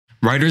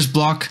Writer's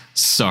block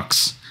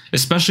sucks,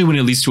 especially when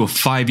it leads to a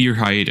 5-year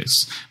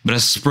hiatus. But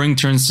as spring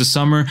turns to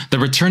summer, the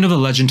return of the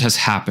legend has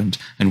happened,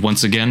 and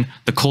once again,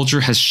 the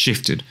culture has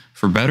shifted,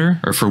 for better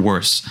or for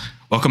worse.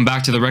 Welcome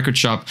back to the Record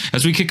Shop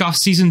as we kick off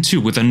Season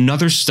 2 with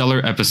another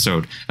stellar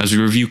episode as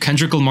we review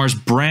Kendrick Lamar's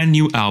brand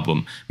new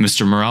album,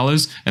 Mr.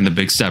 Morales and the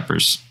Big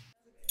Steppers.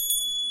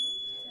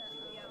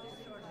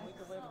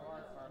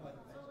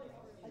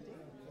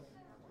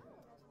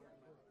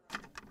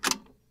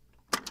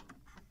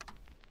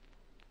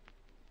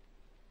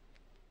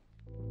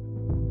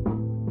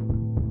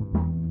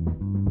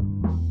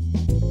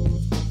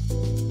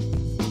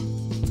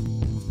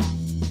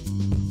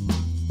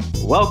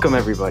 Welcome,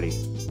 everybody.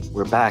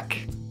 We're back.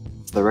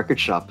 It's the Record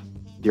Shop.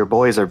 Your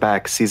boys are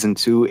back. Season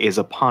 2 is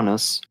upon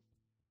us.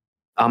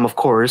 I'm, of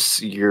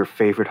course, your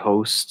favorite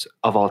host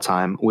of all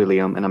time,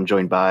 William, and I'm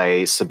joined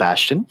by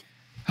Sebastian.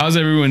 How's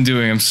everyone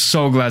doing? I'm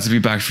so glad to be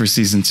back for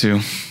Season 2.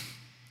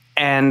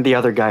 And the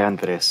other guy,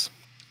 Andres.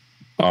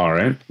 All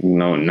right.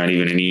 No, not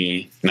even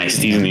any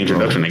niceties in the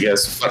introduction, I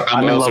guess. But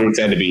I'm also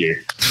excited to be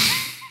here.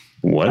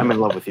 What? I'm in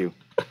love with you.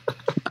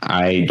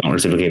 I don't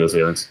reciprocate those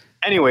feelings.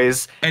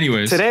 Anyways.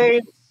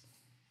 Today,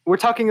 we're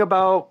talking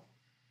about,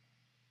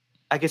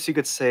 I guess you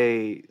could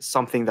say,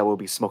 something that will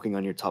be smoking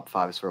on your top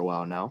fives for a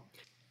while now.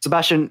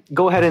 Sebastian,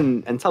 go ahead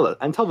and tell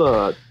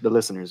the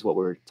listeners what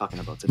we're talking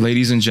about today.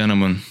 Ladies and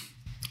gentlemen,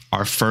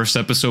 our first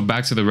episode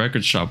back to the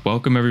Record Shop.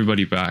 Welcome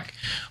everybody back.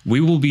 We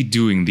will be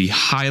doing the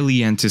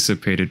highly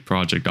anticipated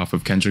project off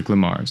of Kendrick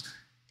Lamar's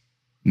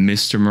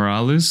Mr.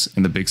 Morales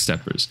and the Big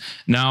Steppers.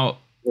 Now,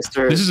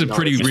 this is a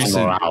pretty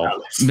recent...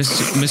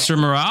 Mr.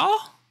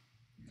 Morale?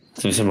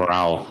 It's Mr.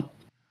 Morale.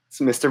 It's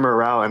Mr.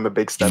 Morale and the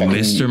Big Steppers.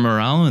 Mr.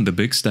 Morale and the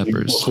Big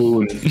Steppers.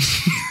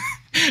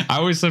 I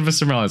always said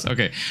Mr. Morales.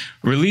 Okay.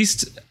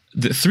 Released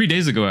 3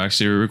 days ago,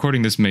 actually. We're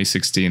recording this May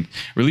 16th.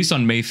 Released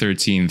on May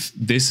 13th.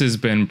 This has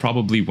been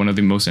probably one of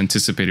the most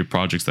anticipated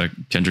projects that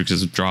Kendrick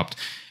has dropped,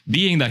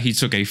 being that he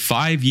took a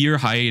 5-year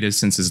hiatus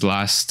since his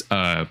last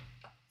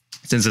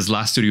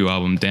studio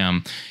album,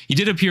 Damn. He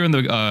did appear on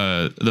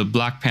the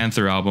Black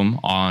Panther album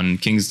on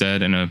King's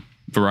Dead and a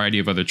variety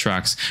of other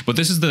tracks, but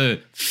this is the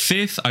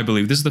fifth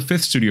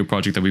studio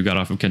project that we've got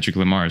off of Kendrick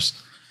Lamar's.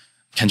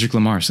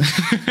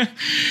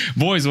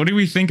 Boys, what do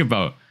we think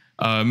about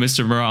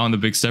Mr. Morale and the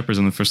Big Steppers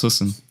on the first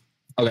listen?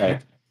 Okay,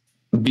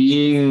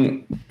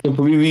 being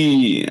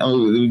completely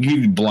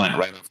blunt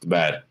right off the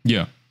bat.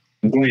 Yeah,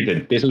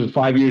 granted, this was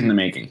 5 years in the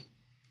making.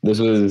 This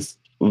was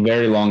a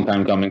very long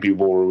time coming.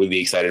 People were really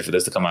excited for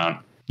this to come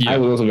out. Yeah. I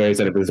was also very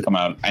excited for this to come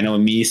out. I know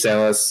me,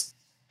 Silas,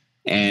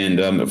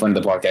 and a friend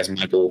of the podcast,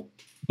 Michael,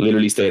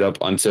 literally stayed up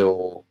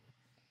until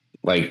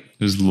like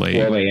it was late.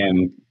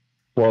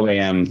 12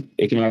 a.m.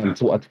 It came out at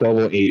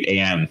 12:08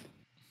 a.m.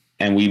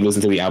 and we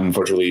listened to the album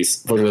first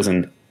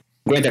listen.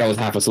 Granted, I was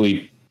half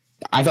asleep.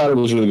 I thought it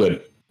was really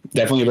good.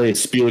 Definitely a very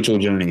spiritual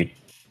journey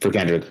for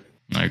Kendrick.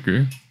 I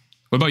agree.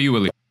 What about you,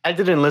 Willie? I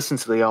didn't listen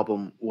to the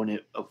album when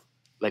it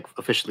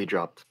officially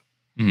dropped.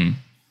 Mm-hmm.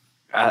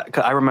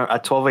 I remember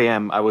at 12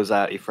 a.m. I was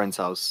at a friend's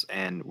house,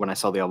 and when I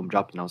saw the album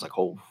drop, and I was like,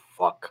 "Oh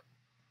fuck."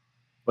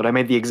 But I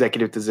made the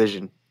executive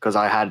decision because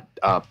I had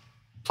a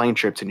plane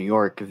trip to New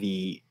York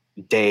the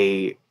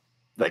day,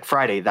 that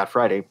Friday.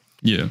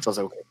 Yeah. So I was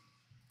like, okay,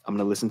 I'm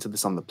going to listen to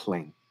this on the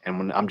plane.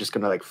 And I'm just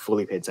going to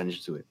fully pay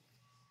attention to it.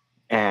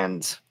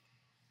 And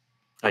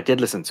I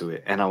did listen to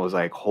it. And I was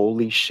like,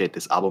 holy shit,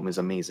 this album is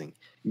amazing.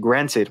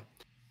 Granted,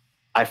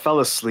 I fell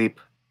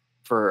asleep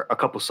for a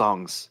couple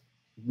songs.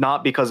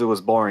 Not because it was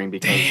boring,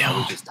 because I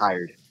was just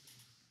tired.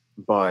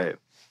 But...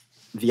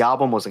 the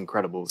album was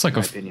incredible, in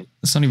my opinion.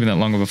 It's not even that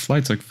long of a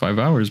flight. It's like 5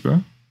 hours,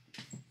 bro.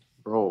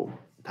 Bro,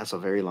 that's a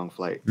very long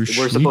flight.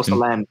 We're supposed to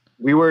land.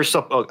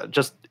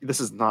 This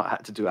is not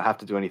have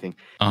to do anything.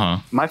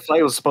 My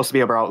flight was supposed to be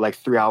about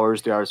 3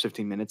 hours,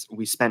 15 minutes.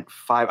 We spent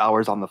 5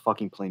 hours on the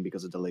fucking plane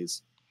because of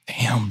delays.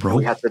 Damn, bro.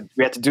 We had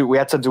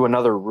to do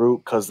another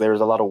route because there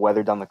was a lot of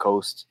weather down the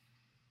coast.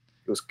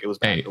 It was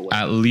bad. Hey,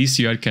 at least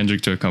you had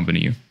Kendrick to accompany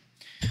you.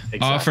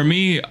 Exactly. For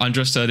me,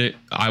 Andres said it.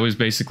 I was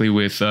basically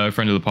with a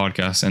friend of the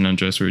podcast, and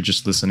Andres, we were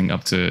just listening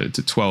up to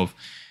 12.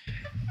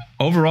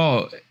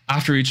 Overall,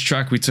 after each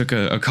track, we took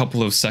a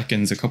couple of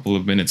seconds, a couple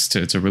of minutes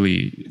to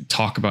really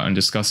talk about and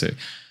discuss it.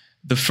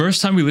 The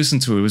first time we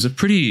listened to it was a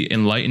pretty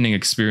enlightening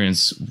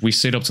experience. We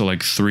stayed up till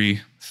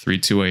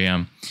 2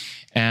 a.m.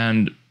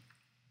 And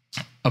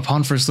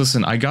upon first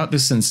listen, I got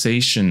this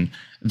sensation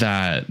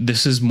that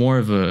this is more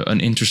of an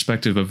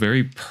introspective, a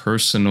very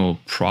personal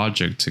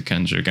project to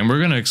Kendrick. And we're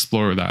going to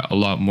explore that a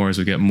lot more as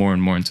we get more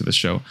and more into the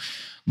show.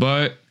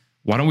 But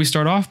why don't we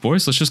start off,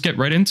 boys? Let's just get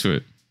right into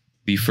it.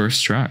 The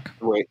first track.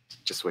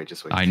 Just wait.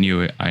 I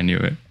knew it.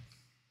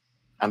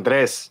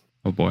 Andres.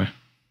 Oh boy.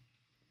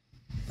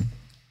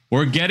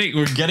 We're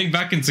getting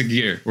back into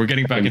gear.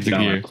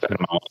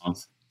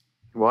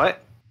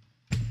 What?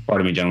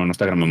 Pardon me, gentlemen. I'm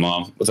talking to my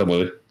mom. What's up,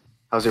 Willie?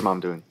 How's your mom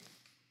doing?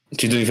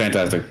 She's doing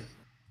fantastic.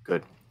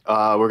 Good.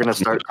 We're going to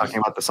start talking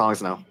about the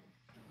songs now.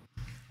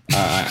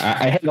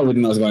 I had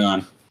everything that was going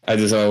on. I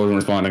just wasn't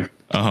responding.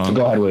 Uh-huh. So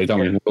go ahead, Willie. Tell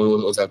me.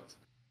 What's up?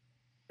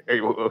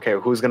 Okay,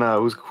 who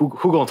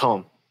gonna tell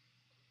him?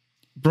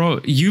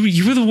 Bro,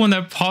 you were the one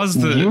that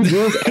paused the. You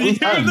do it every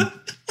time.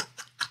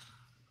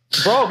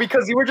 Bro,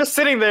 because you were just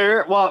sitting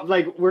there while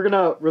like we're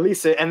gonna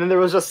release it, and then there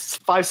was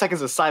just 5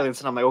 seconds of silence,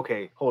 and I'm like,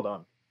 okay, hold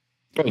on.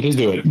 Bro, just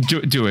do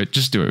it. Do it.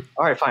 Just do it.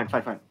 All right, fine.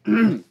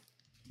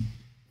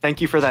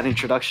 Thank you for that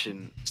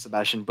introduction,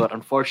 Sebastian. But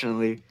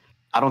unfortunately,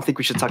 I don't think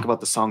we should talk about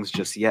the songs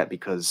just yet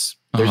because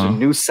there's a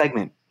new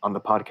segment on the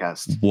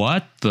podcast.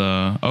 What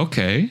the?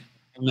 Okay.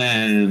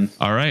 Man.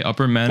 All right,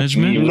 upper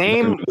management.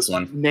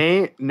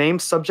 Name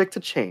subject to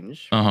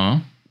change. Uh-huh.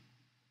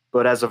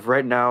 But as of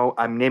right now,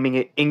 I'm naming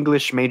it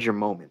English Major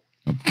Moment.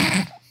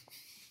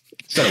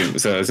 So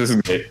this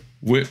is great.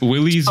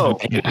 Willie's.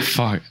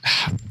 Fuck.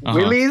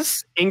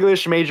 Willie's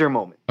English Major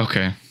Moment.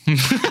 Okay.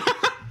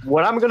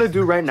 What I'm gonna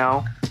do right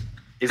now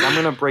is I'm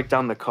gonna break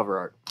down the cover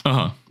art.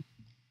 Uh-huh.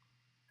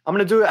 I'm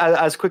gonna do it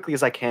as quickly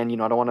as I can. You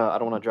know, I don't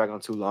wanna drag on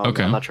too long.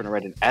 Okay. I'm not trying to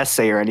write an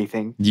essay or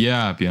anything.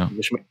 Yeah.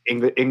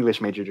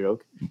 English major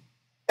joke.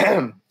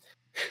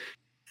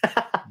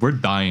 We're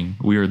dying.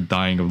 We are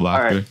dying of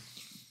laughter.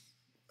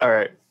 All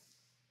right.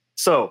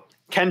 So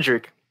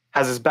Kendrick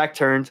has his back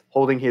turned,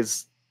 holding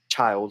his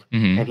child,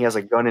 and he has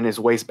a gun in his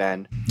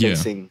waistband,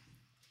 facing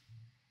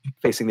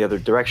the other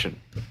direction.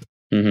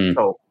 Mm-hmm.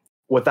 So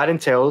what that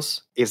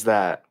entails is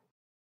that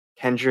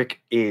Kendrick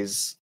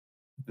is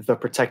the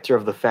protector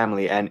of the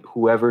family, and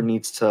whoever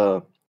wants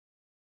to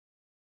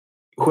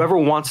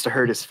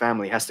hurt his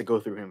family has to go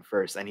through him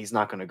first, and he's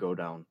not going to go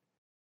down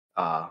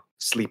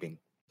sleeping.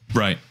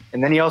 Right.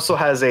 And then he also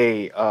has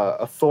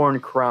a thorn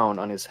crown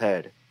on his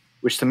head,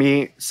 which to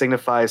me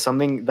signifies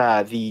something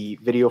that the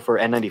video for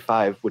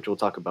N95, which we'll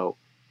talk about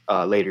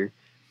later,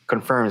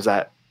 confirms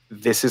that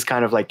this is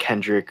kind of like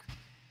Kendrick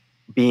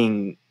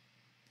being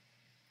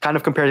kind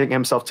of comparing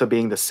himself to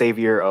being the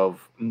savior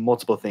of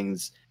multiple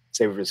things,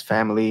 savior of his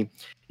family.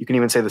 You can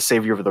even say the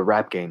savior of the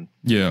rap game.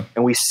 Yeah.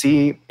 And we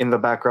see in the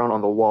background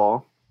on the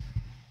wall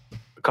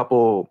a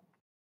couple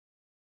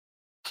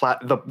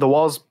the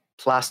wall's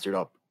plastered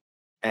up,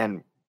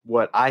 and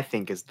what I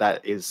think is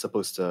that is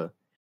supposed to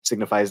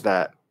signify is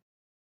that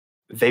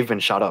they've been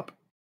shot up,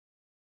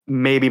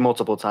 maybe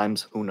multiple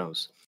times, who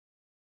knows.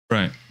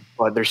 Right.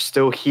 But they're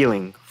still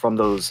healing from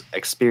those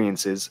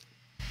experiences,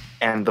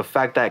 and the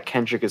fact that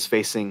Kendrick is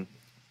facing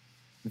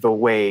the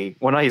way,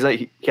 well, no,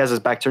 he has his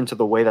back turned to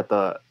the way that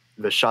the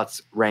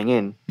shots rang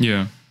in.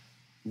 Yeah.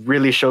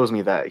 Really shows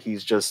me that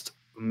he's just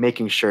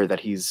making sure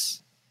that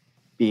he's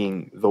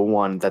being the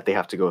one that they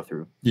have to go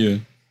through. Yeah.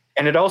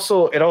 And it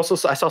also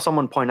I saw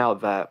someone point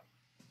out that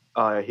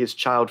his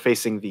child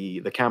facing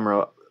the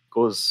camera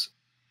goes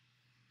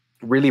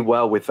really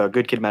well with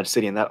Good Kid, Mad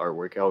City in that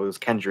artwork. It was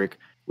Kendrick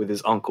with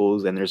his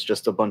uncles, and there's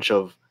just a bunch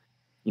of,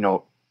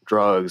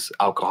 drugs,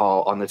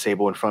 alcohol on the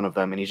table in front of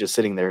them, and he's just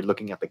sitting there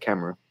looking at the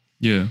camera.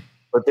 Yeah.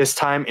 But this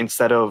time,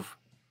 instead of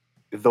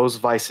those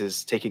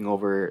vices taking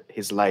over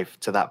his life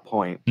to that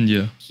point,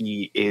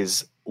 he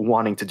is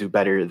wanting to do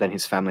better than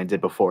his family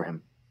did before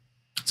him.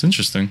 It's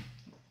interesting.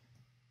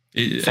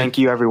 Thank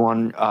you,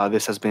 everyone.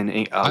 This has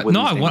been. I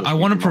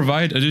want to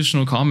provide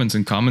additional comments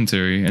and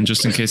commentary, and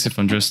just in case if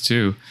Andres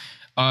too.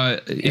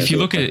 If you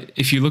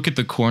look at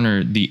the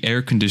corner, the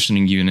air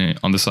conditioning unit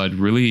on the side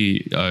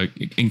really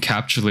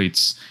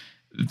encapsulates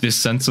this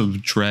sense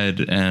of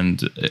dread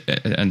and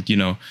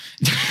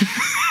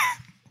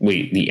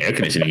Wait, the air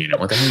conditioning unit?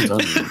 What the hell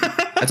is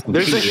that?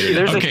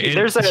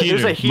 There's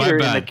a heater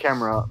in the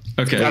camera.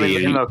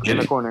 Okay, in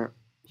the corner.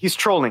 He's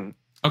trolling.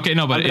 Okay,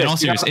 no, but in all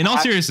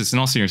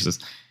seriousness,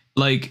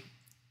 like,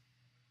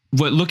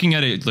 what looking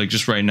at it like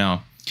just right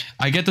now,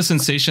 I get the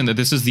sensation that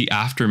this is the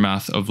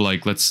aftermath of,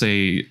 like, let's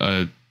say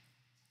a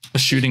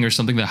shooting or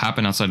something that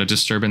happened outside, a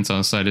disturbance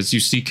outside, as you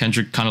see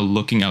Kendrick kind of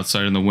looking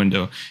outside in the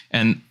window.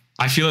 And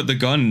I feel that the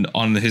gun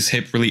on his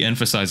hip really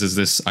emphasizes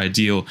this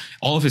ideal.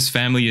 All of his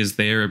family is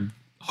there,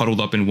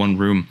 huddled up in one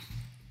room.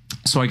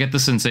 So I get the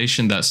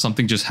sensation that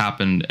something just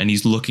happened and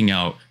he's looking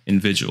out in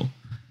vigil.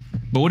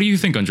 But what do you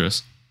think,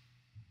 Andres?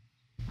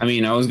 I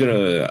was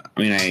gonna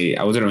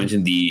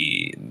mention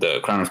the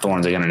crown of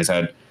thorns again on his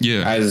head.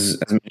 Yeah.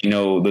 As you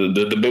know,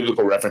 the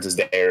biblical reference is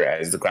there,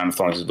 as the crown of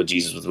thorns is what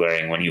Jesus was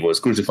wearing when he was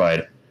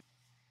crucified.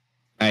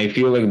 I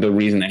feel like the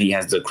reason that he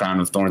has the crown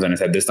of thorns on his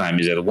head this time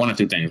is that one of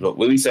two things. What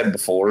Willie said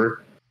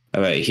before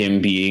about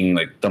him being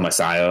like the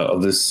Messiah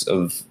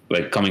of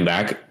coming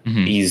back.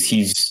 Mm-hmm.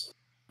 He's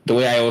the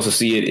way I also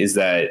see it is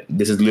that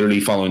this is literally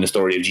following the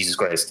story of Jesus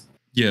Christ.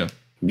 Yeah.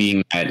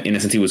 Being that in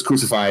essence he was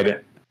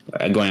crucified,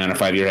 going on a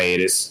 5-year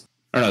hiatus.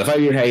 Or no, the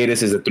 5-year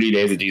hiatus is the 3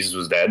 days that Jesus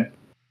was dead,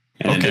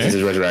 and this is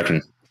his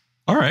resurrection.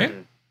 All right,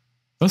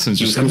 that's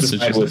interesting.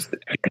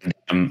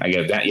 I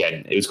get that. Yeah,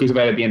 it was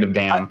crucified at the end of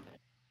Damn.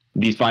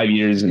 These 5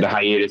 years, the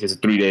hiatus is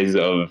 3 days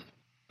of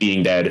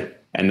being dead,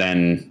 and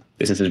then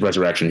this is his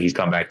resurrection. He's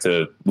come back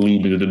to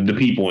lead the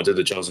people into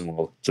the chosen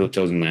world, to the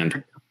chosen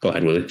land. Go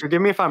ahead, Willie.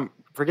 Forgive me if I'm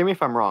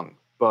wrong,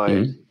 but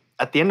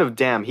at the end of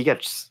Damn, he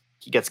gets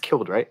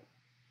killed, right?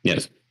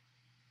 Yes.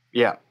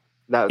 Yeah.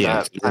 I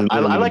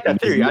like that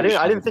theory. I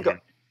didn't think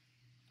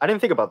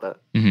about that.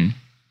 Mm-hmm.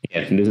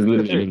 Yeah, this is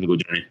literally a biblical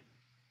journey.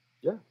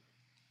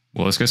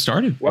 Well, let's get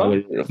started.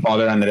 Well,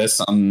 father on this,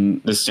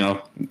 coming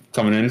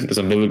in with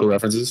some biblical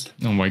references.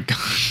 Oh my god!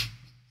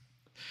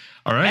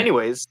 All right.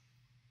 Anyways,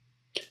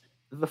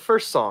 the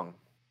first song.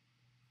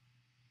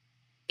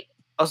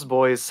 Us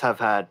boys have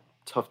had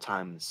tough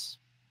times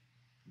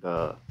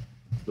the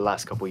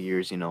last couple of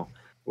years,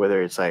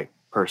 whether it's like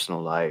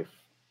personal life,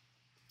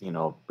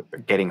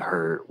 getting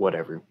hurt,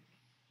 whatever.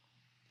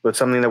 But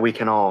something that we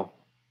can all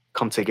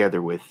come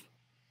together with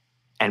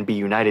and be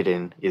united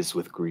in is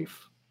with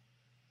grief.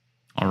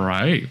 All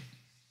right.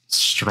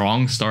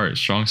 Strong start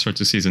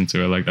to season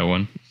 2. I like that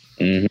one.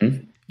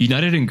 Mm-hmm.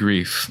 United in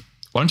grief.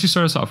 Why don't you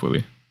start us off,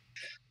 Willie?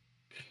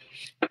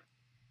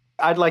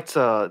 I'd like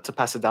to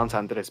pass it down to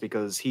Andres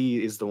because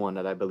he is the one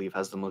that I believe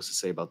has the most to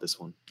say about this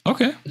one.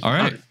 Okay. All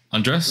right.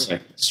 Andres,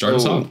 start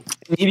us off.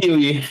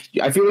 Immediately,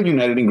 I feel like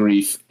United in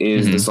Grief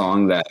is the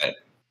song that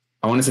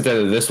I want to say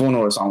either this one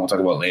or a song we'll talk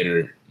about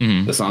later.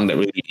 Mm-hmm. The song that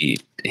really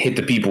hit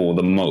the people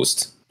the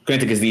most.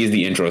 Granted, because these are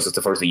the intros, it's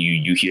the first thing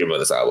you hear about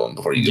this album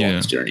before you go on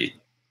this journey.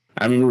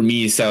 I remember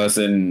me, Celis,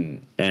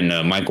 and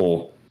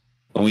Michael,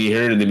 when we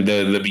heard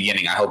the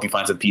beginning, I hope you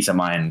find some peace of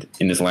mind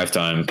in this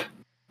lifetime.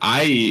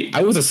 I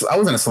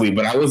wasn't asleep,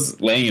 but I was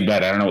laying in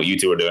bed. I don't know what you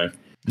two were doing.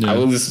 Yeah. I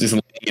was just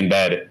laying in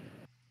bed.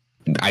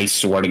 I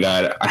swear to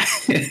God, I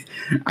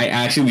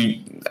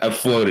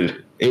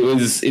floated.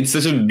 It's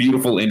such a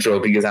beautiful intro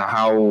because of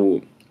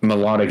how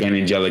melodic and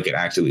angelic it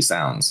actually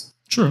sounds.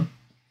 True.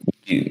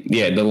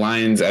 Yeah, the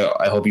lines,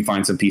 I hope you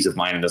find some peace of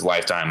mind in this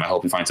lifetime. I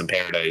hope you find some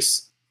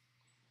paradise.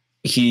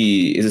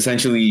 He is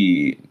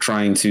essentially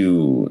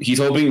he's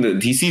hoping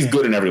that he sees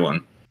good in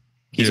everyone.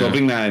 He's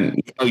hoping that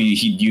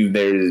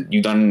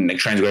you've done like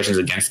transgressions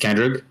against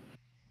Kendrick.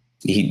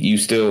 He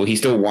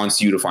still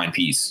wants you to find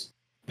peace.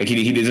 Like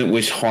he doesn't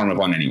wish harm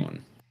upon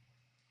anyone.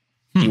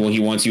 He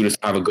wants you to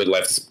have a good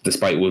life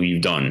despite what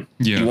you've done.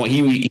 Yeah.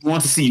 He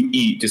wants to see you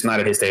eat, just not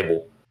at his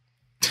table.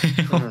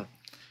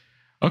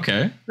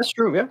 Okay, that's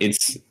true. Yeah,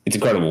 it's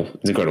incredible.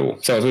 It's incredible.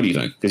 So, what do you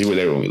think? Because you were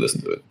there when we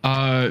listened to it.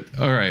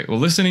 All right. Well,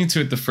 listening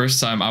to it the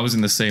first time, I was in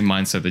the same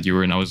mindset that you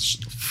were in. I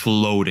was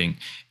floating,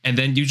 and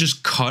then you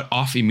just cut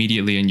off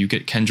immediately, and you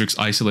get Kendrick's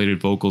isolated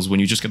vocals when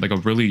you just get like a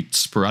really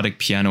sporadic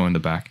piano in the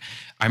back.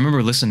 I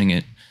remember listening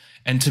it,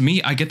 and to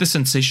me, I get the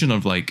sensation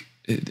of like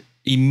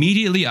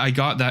immediately I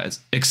got that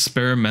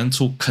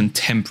experimental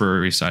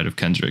contemporary side of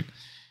Kendrick.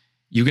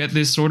 You get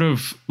this sort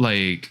of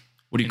like,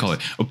 what do you call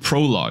it? A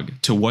prologue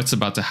to what's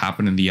about to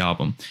happen in the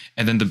album.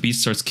 And then the beat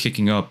starts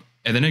kicking up.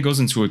 And then it goes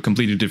into a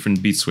completely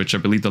different beat switch. I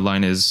believe the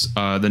line is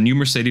the new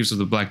Mercedes with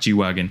the black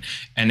G-Wagon.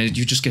 And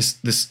you just get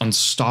this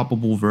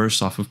unstoppable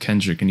verse off of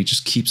Kendrick. And he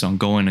just keeps on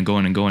going and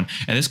going and going.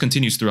 And this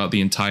continues throughout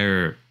the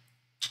entire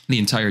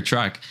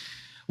track.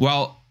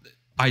 Well,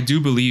 I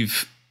do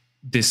believe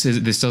this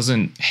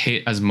doesn't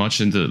hit as much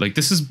into like,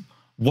 this is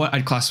what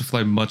I'd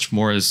classify much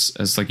more as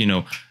like,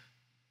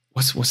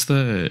 what's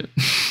the...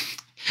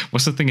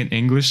 What's the thing in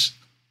English?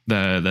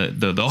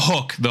 The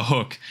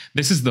hook.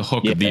 This is the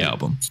hook of the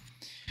album.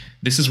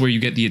 This is where you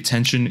get the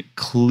attention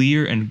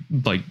clear and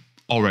like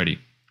already.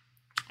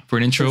 For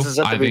an intro, since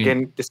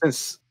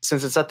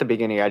it's at the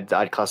beginning,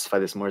 I'd classify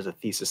this more as a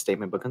thesis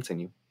statement, but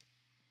continue.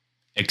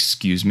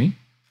 Excuse me?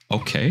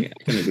 Okay.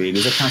 I can agree.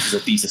 There's a count as a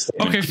thesis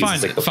statement. Okay, fine.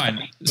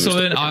 So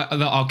then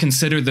I'll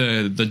consider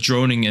the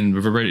droning and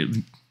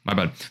my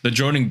bad. The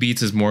droning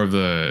beats is more of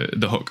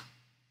the hook.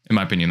 In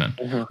my opinion,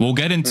 then we'll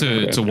get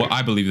into what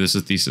I believe is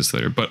a thesis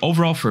later. But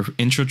overall, for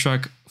intro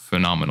track,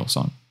 phenomenal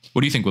song.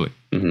 What do you think, Willie?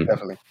 Mm-hmm.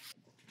 Definitely.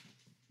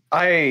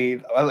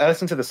 I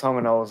listened to the song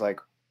and I was like,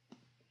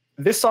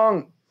 this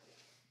song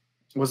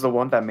was the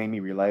one that made me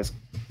realize,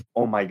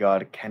 oh my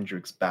God,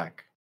 Kendrick's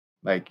back.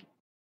 Like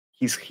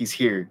he's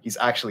here. He's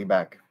actually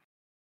back.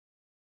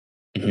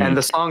 Mm-hmm. And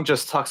the song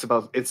just talks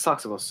about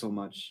so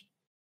much.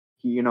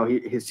 He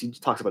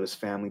talks about his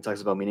family,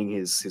 talks about meeting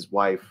his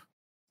wife,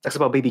 talks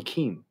about baby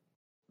Keem.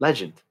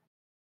 Legend.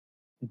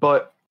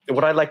 But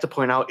what I'd like to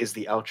point out is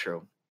the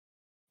outro,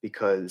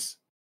 because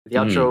the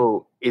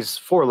outro is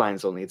 4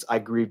 lines only. It's I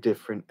grieve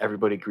different,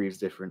 everybody grieves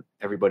different,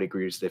 everybody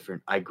grieves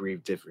different, I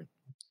grieve different.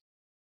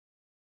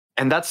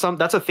 And that's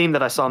a theme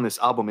that I saw in this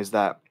album, is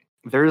that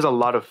there's a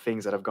lot of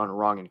things that have gone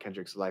wrong in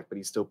Kendrick's life, but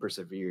he still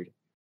persevered.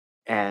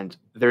 And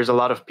there's a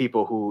lot of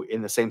people who,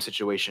 in the same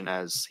situation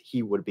as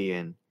he would be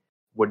in,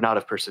 would not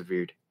have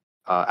persevered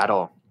at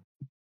all.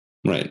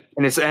 Right.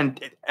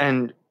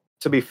 And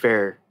to be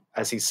fair,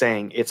 as he's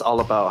saying, it's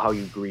all about how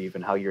you grieve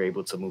and how you're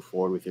able to move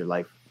forward with your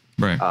life.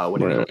 Right.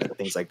 When it comes to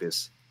things like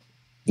this.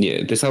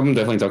 Yeah, this album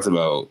definitely talks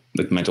about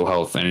like mental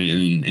health, and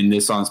in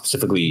this song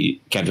specifically,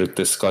 Kendrick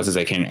discusses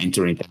like him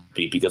entering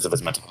therapy because of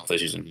his mental health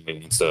issues and he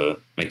wants to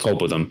like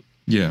cope with them.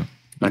 Yeah.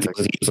 Like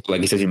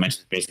he says, you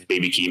mentioned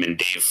Baby Keem and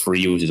Dave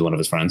Free, which is one of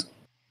his friends.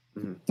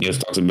 Mm-hmm. He also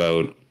talks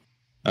about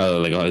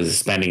like all his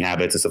spending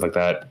habits and stuff like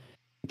that.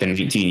 10,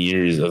 15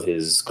 years of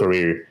his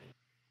career.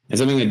 And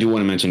something I do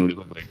want to mention really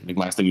quickly, like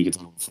last thing we could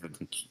talk about before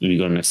we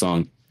go to the next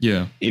song.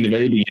 Yeah. In the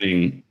very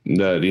beginning,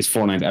 these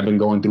 4 nights, I've been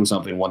going through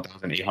something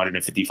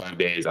 1,855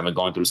 days. I've been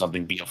going through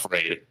something, be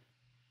afraid.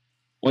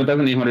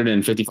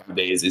 1,855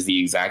 days is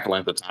the exact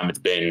length of time it's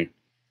been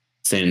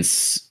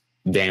since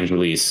Damn's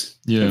release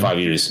in 5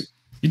 years.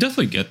 You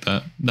definitely get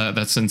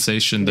that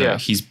sensation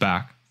that he's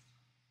back.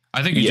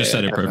 I think you just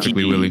said it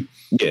perfectly, Willie.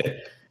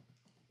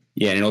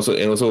 Yeah, and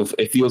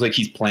it feels like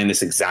he's planned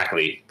this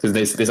exactly, because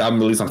this album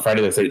released on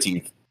Friday the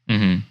 13th.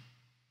 Mm-hmm.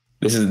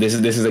 This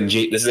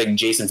is like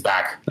Jason's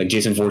back, like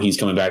Jason Voorhees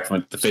coming back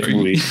from the 5th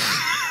movie.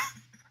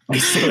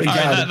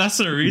 That's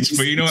a reach,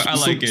 but you know what? I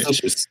like it.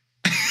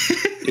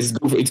 It's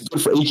good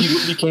for. He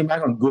literally came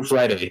back on Good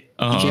Friday.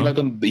 He came back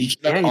on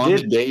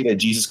the day that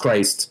Jesus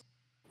Christ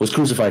was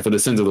crucified for the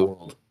sins of the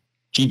world.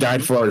 He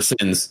died for our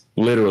sins,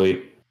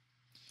 literally.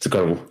 It's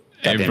incredible.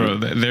 Hey, bro,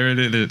 there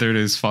it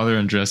is. Father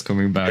Andres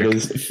coming back. It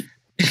is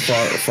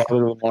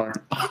Father Lamar.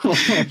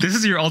 This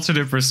is your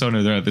alternate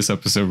persona there at this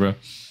episode, bro.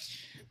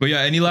 But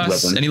yeah, any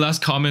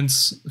last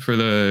comments for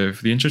the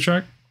intro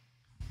track?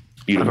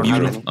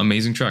 Beautiful,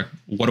 amazing track.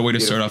 What a way to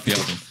start off the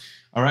album.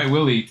 All right,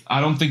 Willie, I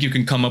don't think you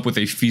can come up with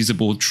a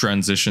feasible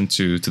transition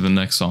to the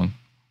next song.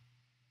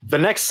 The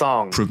next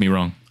song. Prove me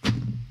wrong.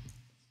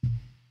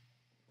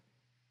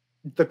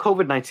 The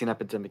COVID-19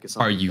 epidemic is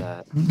something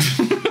that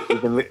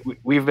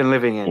we've been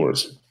living in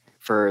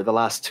for the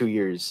last 2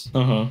 years.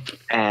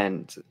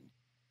 And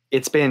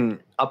it's been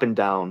up and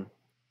down.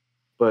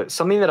 But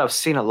something that I've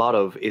seen a lot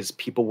of is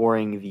people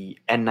wearing the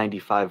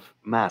N95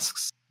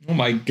 masks. Oh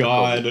my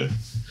God.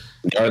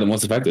 They are the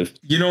most effective.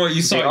 You know what?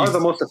 They are the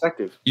most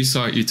effective. You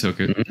saw it. You took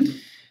it.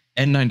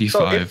 Mm-hmm. N95.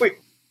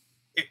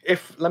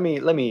 So let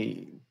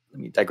me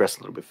digress a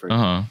little bit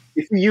further.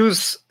 If we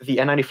use the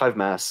N95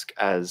 mask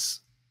as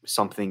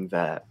something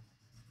that,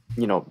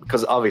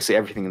 because obviously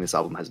everything in this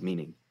album has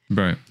meaning.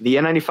 Right. The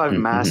N95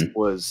 mask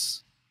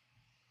was,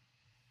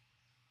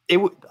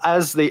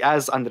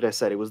 as Andres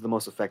said, it was the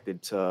most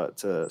effective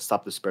to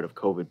stop the spread of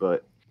COVID,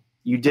 but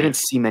you didn't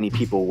see many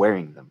people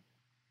wearing them.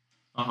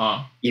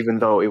 Even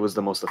though it was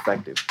the most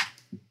effective.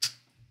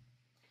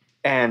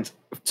 And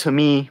to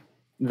me,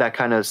 that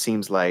kind of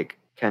seems like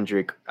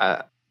Kendrick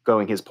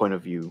going his point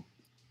of view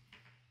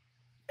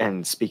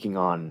and speaking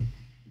on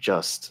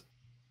just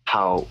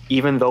how,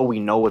 even though we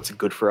know what's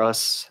good for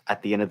us,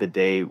 at the end of the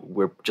day,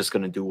 we're just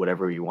going to do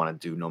whatever we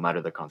want to do, no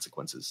matter the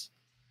consequences.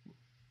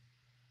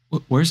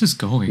 Where's this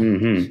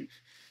going?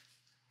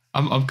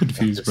 I'm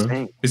confused, bro.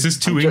 Saying. Is this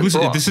too English?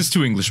 This is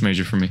too English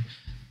major for me.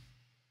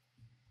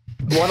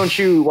 Why don't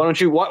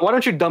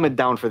you dumb it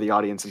down for the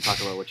audience and talk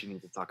about what you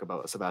need to talk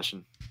about,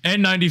 Sebastian?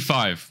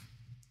 N95,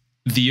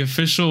 the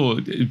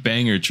official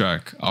banger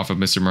track off of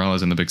Mr.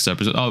 Morales and the Big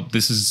Steppers. Oh,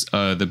 this is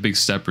the Big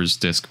Steppers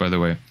disc, by the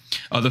way.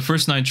 The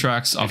first 9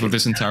 tracks off of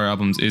this entire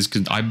album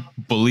I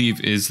believe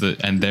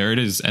and there it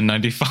is,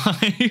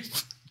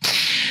 N95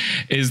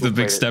 is the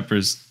Big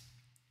Steppers.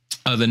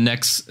 The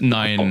next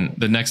 9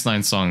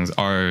 songs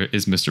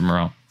is Mr.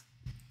 Morale.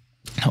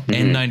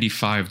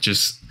 N95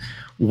 just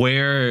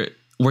where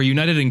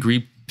United and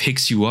Greed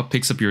picks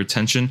up your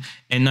attention.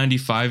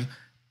 N95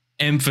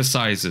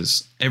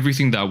 emphasizes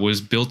everything that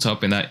was built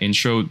up in that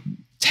intro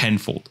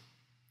tenfold.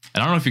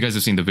 And I don't know if you guys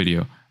have seen the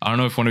video. I don't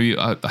know if one of you,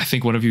 I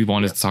think one of you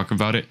wanted to talk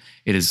about it.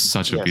 It is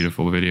such a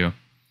beautiful video.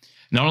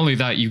 Not only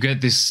that, you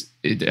get this,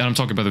 and I'm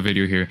talking about the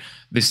video here,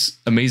 this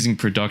amazing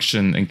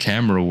production and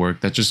camera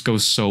work that just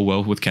goes so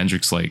well with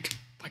Kendrick's like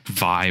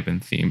vibe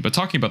and theme. But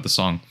talking about the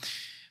song,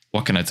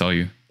 what can I tell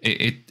you?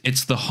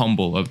 It's the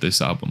humble of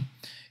this album.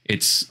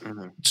 It's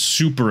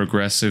super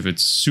aggressive.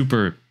 It's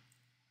super,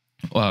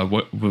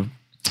 what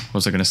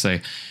was I going to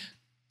say?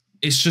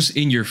 It's just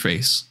in your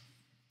face.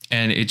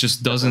 And it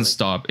just doesn't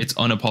stop. It's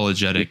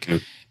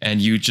unapologetic.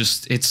 And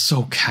it's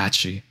so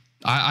catchy.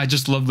 I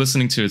just love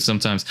listening to it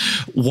sometimes.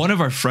 One of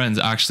our friends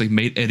actually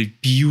made a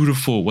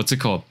beautiful, what's it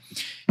called?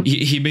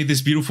 He made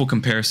this beautiful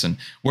comparison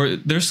where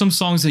there's some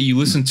songs that you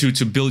listen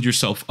to build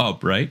yourself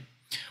up, right?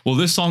 Well,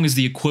 this song is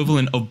the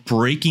equivalent of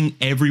breaking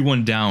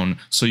everyone down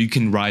so you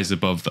can rise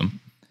above them.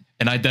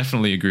 And I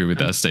definitely agree with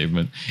that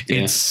statement. Yeah.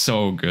 It's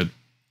so good.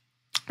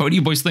 What do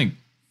you boys think?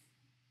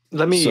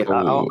 Let me, I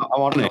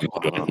want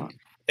to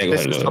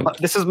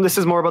this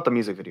is more about the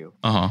music video.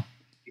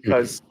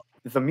 Because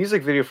the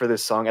music video for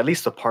this song, at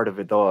least a part of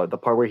it, though, the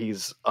part where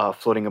he's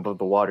floating above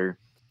the water,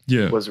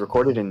 was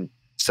recorded in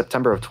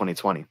September of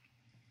 2020.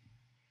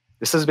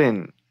 This has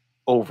been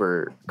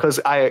over because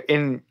I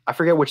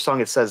forget which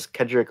song it says.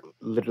 Kendrick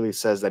literally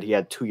says that he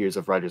had 2 years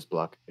of writer's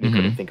block and he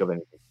couldn't think of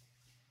anything.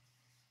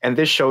 And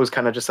this shows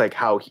kind of just like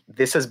how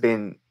this has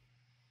been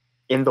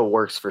in the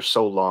works for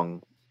so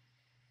long.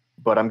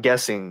 But I'm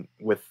guessing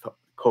with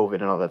COVID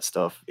and all that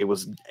stuff, it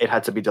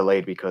had to be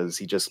delayed because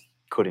he just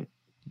couldn't.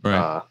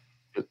 Right.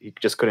 He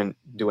just couldn't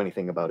do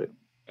anything about it.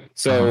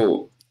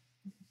 So,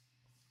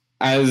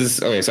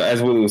 as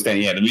Willie was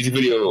saying, the music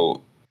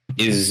video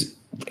is,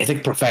 I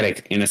think,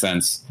 prophetic in a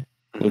sense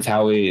with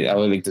how he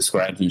like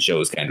describes and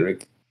shows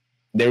Kendrick.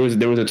 There was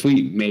a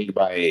tweet made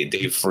by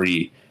Dave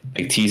Free,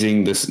 like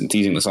teasing the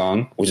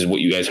song, which is what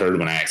you guys heard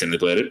when I accidentally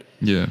played it.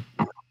 Yeah.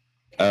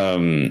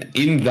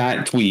 In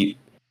that tweet,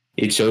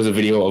 it shows a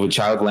video of a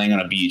child laying on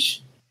a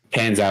beach,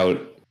 pans out,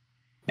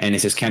 and it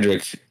says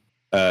Kendrick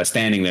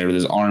standing there with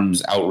his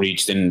arms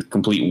outreached in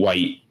complete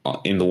white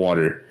in the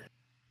water.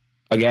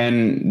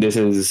 again, this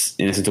is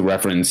in a sense a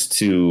reference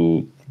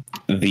to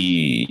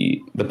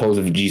the pose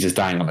of Jesus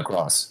dying on the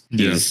cross.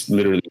 He's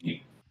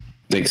literally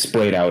like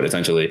splayed out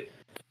essentially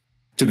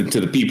to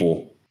the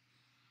people,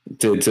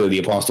 to the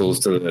apostles,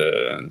 to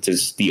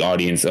the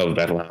audience of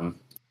Bethlehem,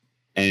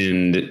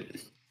 and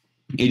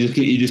it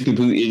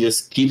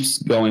just keeps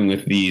going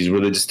with these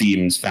religious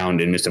themes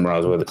found in Mr.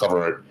 Morales, with the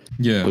cover art,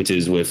 which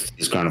is with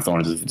his crown of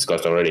thorns, as we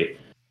discussed already.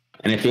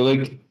 And I feel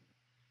like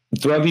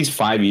throughout these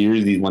 5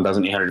 years, these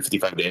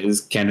 1,855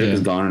 days, Kendrick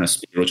has gone on a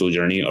spiritual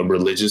journey, a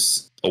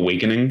religious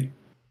awakening,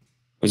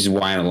 which is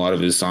why in a lot of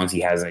his songs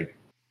he has like,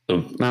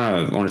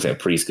 I want to say a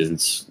priest because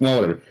it's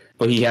whatever,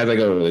 but he has like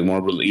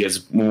he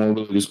has more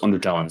religious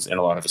undertones in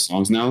a lot of his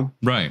songs now,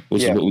 right?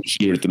 Which is what we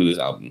hear through this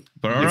album.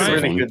 But all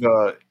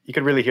right, you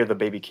could really hear the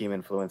Baby Keem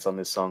influence on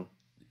this song.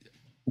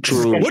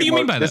 True. What do you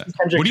mean by that?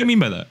 What do you mean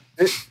by that?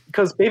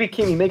 Because Baby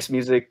Keem, he makes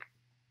music.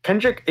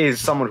 Kendrick is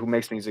someone who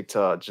makes music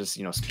to just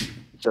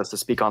to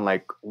speak on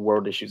like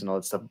world issues and all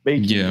that stuff.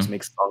 Baby Keem just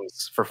makes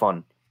songs for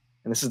fun,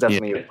 and this is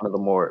definitely one of the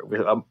more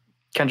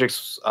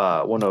Kendrick's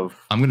one of.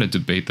 I'm gonna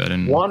debate that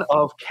in one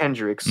of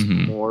Kendrick's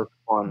more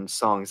fun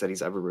songs that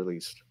he's ever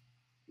released.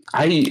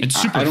 I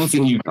don't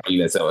think you can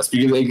argue that, Silas,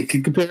 because like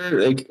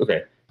compare like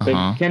okay.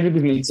 Like Kendrick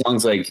has made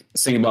songs like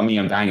 "Sing About Me,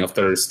 I'm Dying of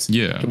Thirst."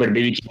 Yeah. Compared to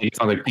Baby Keem,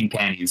 songs like "Pink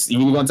Panties."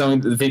 You want to tell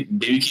me that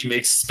Baby Keem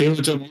makes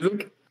spiritual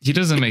music? He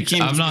doesn't make.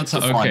 I'm not.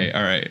 Okay,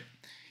 all right.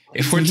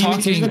 If we're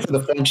talking for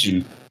the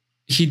function,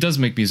 he does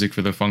make music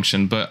for the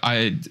function. But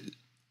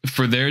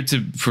for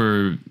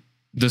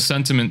the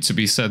sentiment to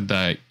be said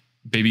that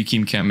Baby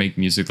Keem can't make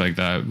music like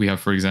that, we have,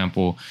 for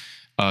example,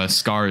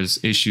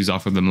 Scar's Issues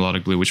off of the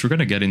Melodic Blue, which we're going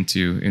to get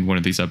into in one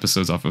of these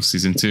episodes off of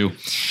season 2.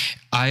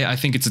 I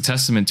think it's a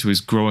testament to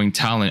his growing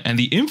talent and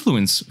the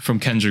influence from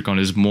Kendrick on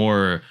his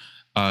more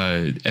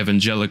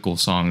evangelical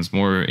songs,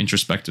 more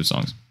introspective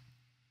songs.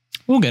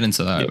 We'll get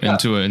into that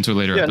into a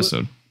later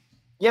episode.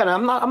 Yeah, no,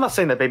 I'm not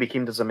saying that Baby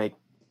Keem doesn't make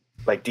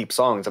like deep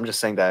songs. I'm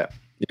just saying that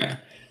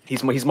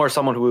he's more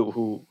someone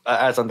who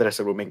as Andres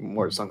said, will make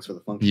more songs for the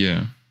function.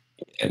 Yeah.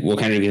 Well,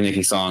 Kendrick is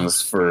making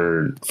songs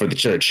for the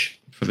church.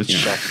 For the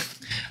church.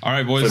 All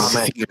right, boys.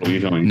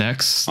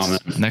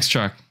 Next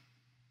track.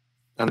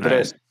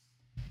 Andres,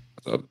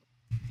 do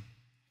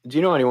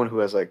you know anyone who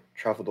has like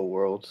traveled the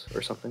world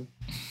or something?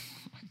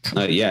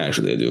 Yeah,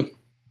 actually I do.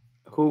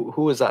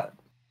 Who is that?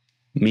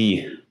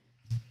 Me.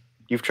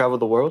 You've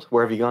traveled the world?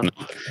 Where have you gone?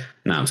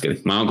 No, I'm just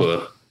kidding. My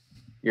uncle.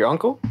 Your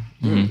uncle?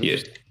 Mm-hmm.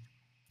 Yes.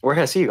 Where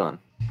has he gone?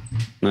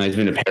 No, he's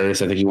been to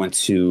Paris. I think he went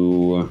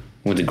to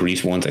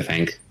Greece once, I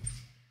think.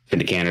 Been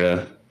to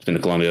Canada. He's been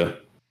to Colombia.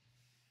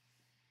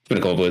 He's been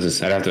to a couple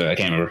places. I can't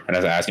remember. I'd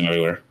have to ask him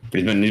everywhere. But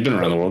he's been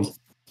around the world.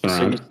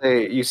 So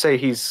you say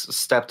he's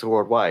stepped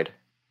worldwide?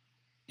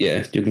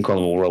 Yeah, you can call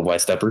him a worldwide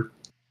stepper.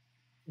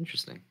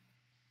 Interesting.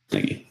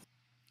 Thank you.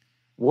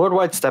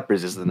 Worldwide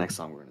Steppers is the next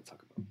song we're going to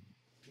talk about.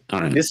 All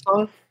right. This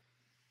song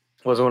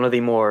was one of the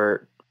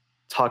more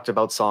talked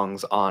about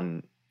songs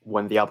on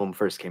when the album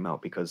first came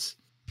out, because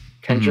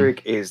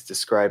Kendrick is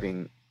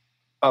describing,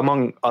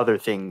 among other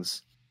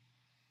things,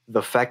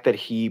 the fact that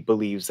he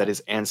believes that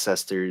his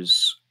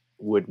ancestors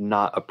would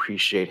not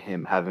appreciate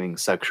him having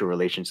sexual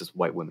relations with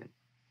white women.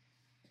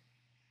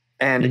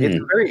 And it's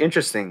very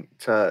interesting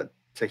to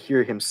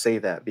hear him say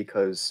that,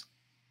 because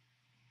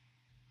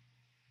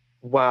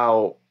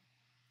while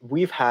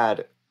we've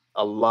had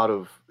a lot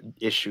of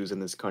issues in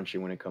this country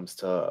when it comes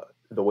to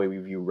the way we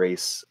view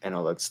race and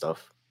all that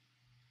stuff,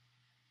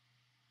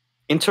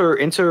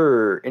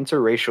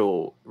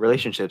 interracial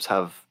relationships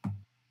have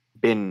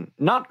been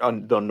not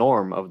on the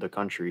norm of the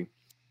country,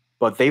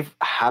 but they've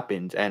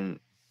happened, and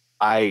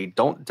I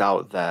don't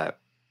doubt that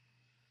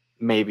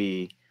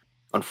maybe,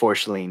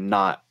 unfortunately,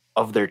 not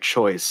of their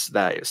choice,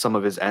 that some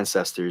of his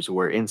ancestors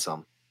were in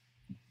some.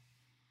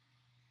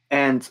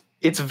 And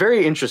it's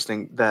very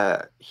interesting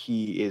that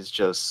he is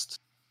just,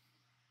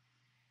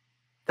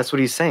 that's what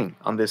he's saying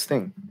on this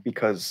thing,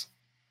 because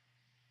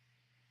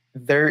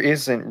there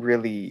isn't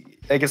really,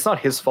 like, it's not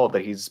his fault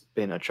that he's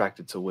been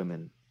attracted to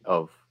women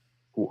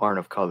who aren't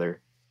of color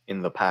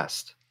in the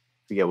past.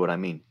 You get what I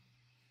mean?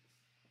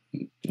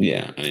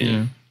 Yeah. I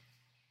mean,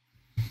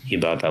 he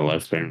bought that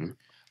life there.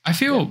 I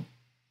feel,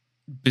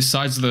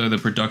 besides the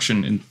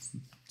production and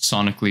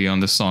sonically on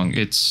this song,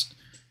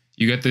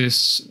 you get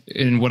this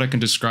in what I can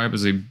describe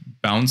as a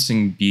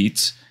bouncing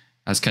beat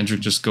as Kendrick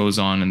just goes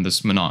on in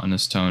this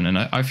monotonous tone. And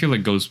I feel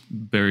it goes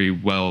very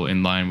well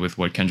in line with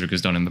what Kendrick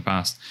has done in the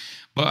past.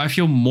 But I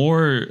feel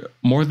more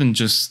than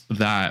just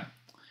that.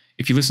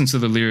 If you listen to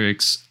the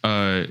lyrics,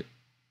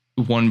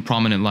 one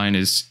prominent line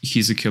is,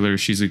 he's a killer,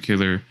 she's a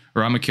killer,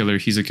 or I'm a killer,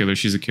 he's a killer,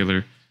 she's a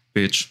killer,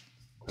 bitch.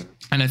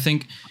 And I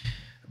think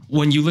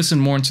when you listen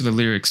more into the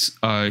lyrics,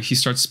 he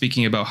starts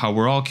speaking about how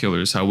we're all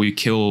killers, how we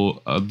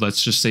kill,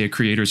 let's just say, a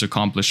creator's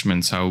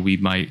accomplishments, how we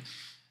might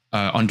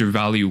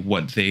undervalue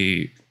what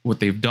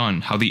they've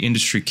done, how the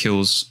industry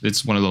kills.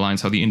 It's one of the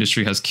lines, how the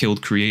industry has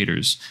killed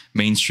creators,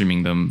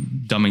 mainstreaming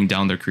them, dumbing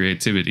down their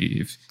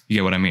creativity, if you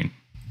get what I mean.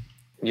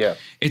 Yeah.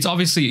 It's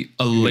obviously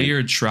a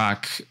layered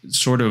track,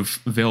 sort of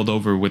veiled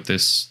over with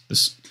this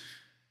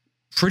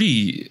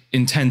pretty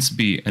intense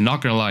beat. And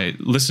not gonna lie,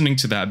 listening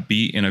to that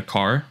beat in a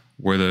car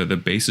where the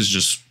bass is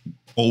just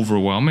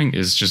overwhelming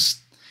is just,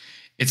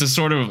 it's a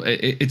sort of,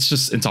 it's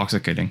just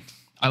intoxicating.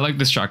 I like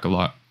this track a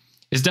lot.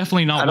 It's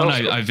definitely not one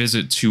I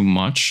visit too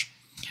much,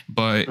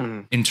 but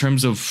in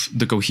terms of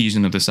the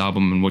cohesion of this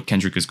album and what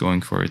Kendrick is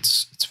going for,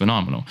 it's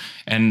phenomenal.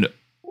 And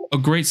a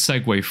great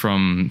segue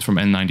from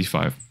N95.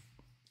 What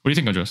do you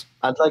think, Andres?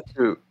 I'd like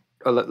to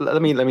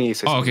let me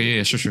say. Oh, okay,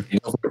 yeah, sure.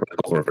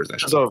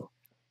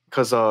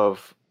 Because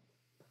of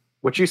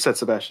what you said,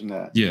 Sebastian.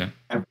 That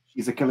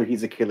he's a killer.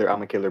 He's a killer.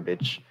 I'm a killer,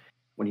 bitch.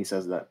 When he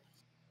says that,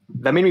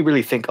 that made me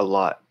really think a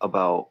lot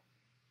about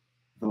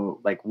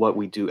like what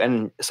we do.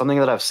 And something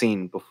that I've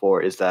seen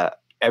before is that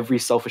every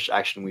selfish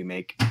action we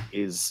make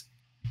is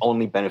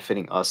only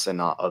benefiting us and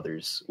not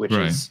others, which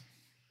is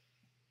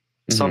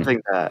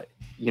something that,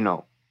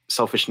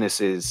 selfishness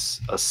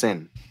is a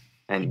sin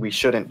and we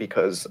shouldn't,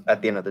 because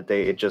at the end of the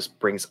day, it just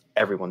brings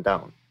everyone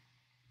down.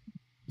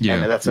 Yeah.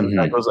 And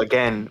that goes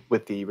again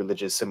with the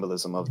religious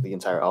symbolism of the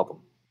entire album.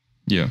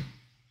 Yeah.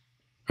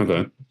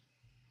 Okay.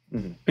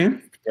 Yeah.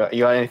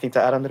 You got anything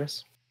to add on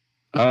this?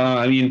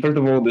 I mean, first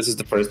of all, this is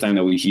the first time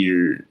that we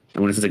hear, I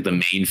want to say, like the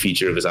main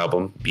feature of his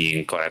album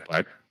being Kodak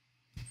Black.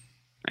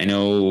 I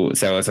know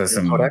Silas has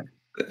some. Kodak?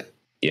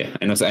 Yeah,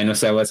 I know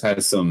Silas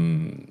has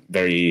some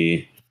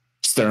very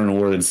stern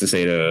words to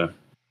say to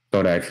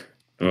Kodak.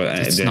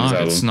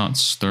 It's not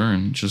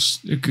stern.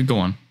 Just it could go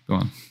on.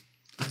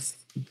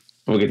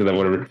 We'll get to that.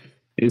 Whatever.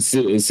 It's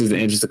just an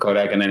interest of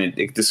Kodak, and then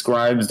it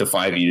describes the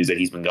 5 years that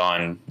he's been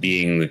gone,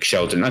 being like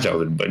not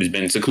sheltered, but he's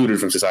been secluded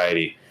from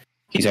society.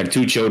 He's had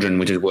 2 children,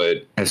 which is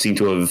what has seemed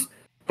to have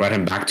brought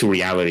him back to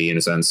reality in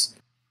a sense.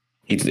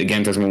 He's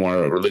again talking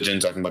more religion,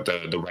 talking about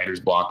the writer's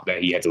block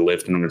that he had to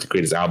lift in order to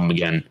create his album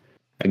again.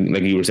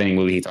 Like you were saying,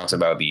 Willie, he talks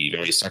about the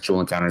very sexual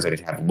encounters that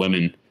he had with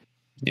women.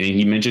 And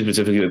he mentioned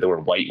specifically that there were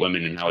white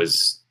women and how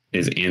his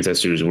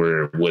ancestors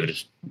would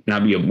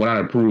not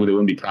approve, they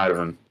wouldn't be proud of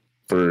him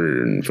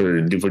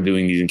for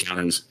doing these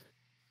encounters.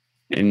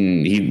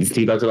 And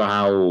he talks about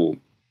how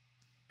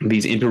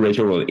these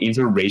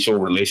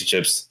interracial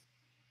relationships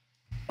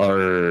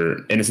are,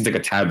 in a sense, like a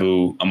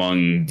taboo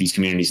among these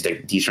communities.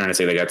 That he's trying to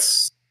say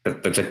that's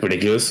like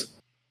ridiculous.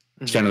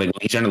 He's trying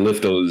to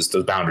lift those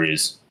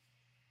boundaries,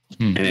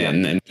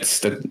 and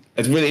that's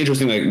really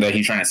interesting. Like that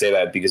he's trying to say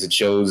that, because it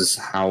shows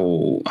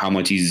how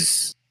much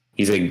he's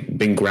like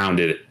been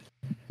grounded,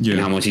 and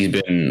how much he's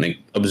been like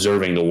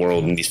observing the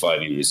world in these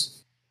 5 years.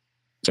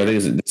 So I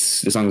think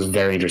this song is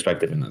very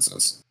introspective in that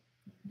sense.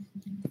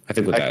 I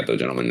think with that, though,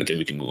 gentlemen, I think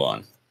we can move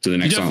on to the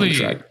next song on the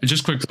track.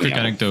 Just quick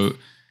anecdote.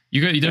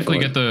 You definitely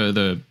get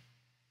the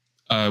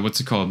what's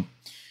it called?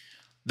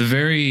 The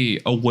very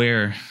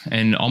aware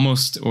and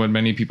almost what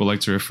many people like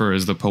to refer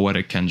as the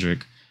poetic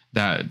Kendrick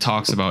that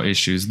talks about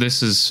issues.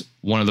 This is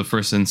one of the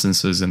first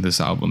instances in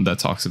this album that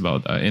talks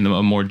about in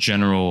a more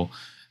general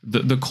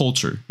the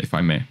culture, if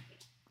I may.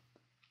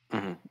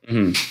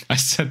 I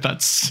said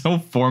that so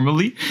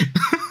formally.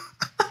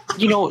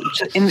 In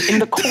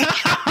the culture,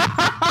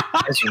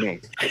 as you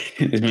may.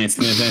 This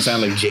man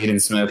sound like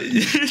Jaden Smith.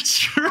 It's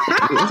true.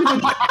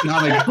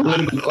 Not like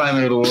political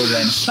climate of the world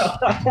right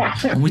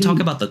now. When we talk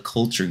about the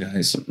culture,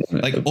 guys,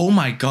 like, oh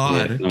my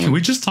God, can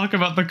we just talk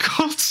about the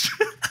culture?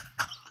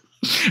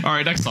 All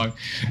right, next song.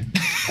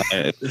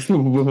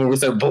 Before we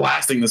start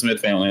blasting the Smith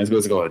family,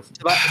 let's go ahead.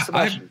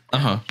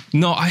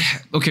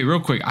 Okay, real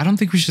quick. I don't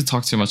think we should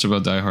talk too much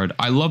about Die Hard.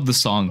 I love the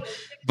song,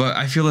 but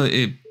I feel that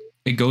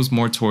it goes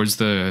more towards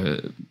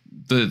the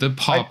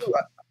pop.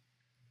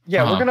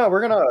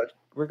 We're gonna.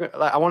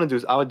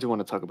 I do want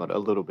to talk about it a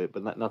little bit,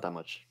 but not that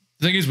much.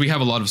 The thing is, we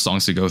have a lot of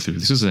songs to go through.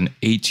 This is an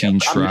 18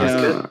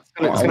 track.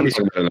 It's gonna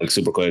be like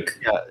super quick.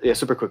 Yeah,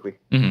 super quickly.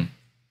 All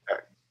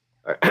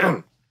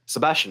right.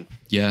 Sebastian.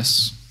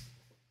 Yes.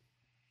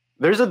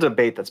 There's a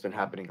debate that's been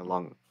happening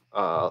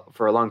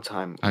for a long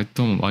time. I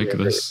don't like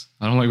this.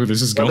 I don't like where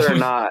this is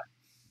going.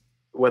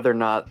 Whether or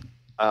not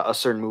a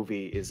certain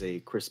movie is a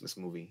Christmas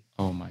movie.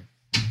 Oh my.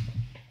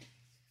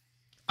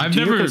 Do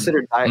you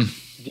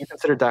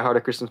consider Die Hard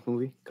a Christmas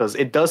movie? Because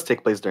it does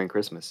take place during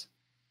Christmas.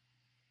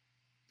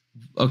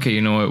 Okay,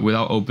 you know what?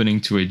 Without opening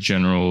to a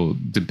general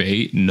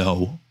debate,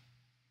 no.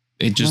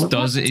 It just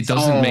doesn't. It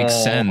doesn't make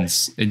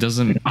sense. It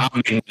doesn't. A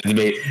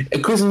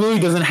Christmas movie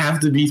doesn't have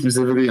to be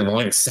specifically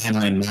like Santa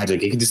and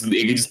magic. It can just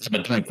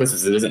happen during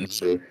Christmas. It isn't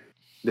true.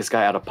 This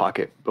guy out of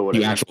pocket, but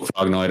whatever. The actual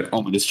troglodyte.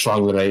 Oh, this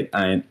troglodyte.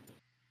 Anyway,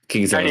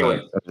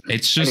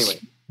 it's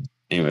just.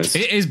 Anyways,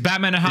 is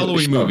Batman a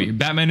Halloween movie?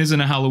 Batman isn't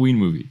a Halloween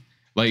movie.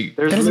 Like,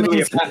 it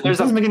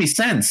doesn't make any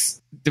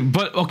sense.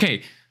 But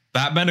okay,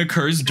 Batman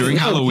occurs during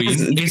Halloween.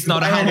 It's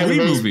not a Halloween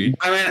movie.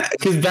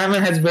 Because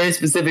Batman has very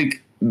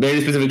specific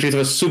traits of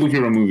a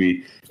superhero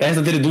movie. That has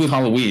nothing to do with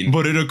Halloween.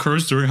 But it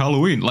occurs during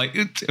Halloween. Like,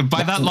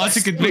 by that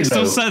logic, it makes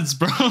no sense,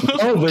 bro.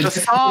 No, but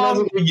that's not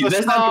what we're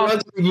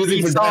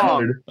using for Die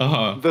Hard.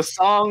 The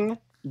song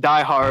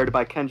Die Hard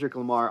by Kendrick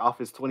Lamar off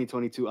his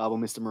 2022 album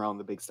Mr. Morale and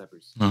the Big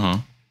Steppers.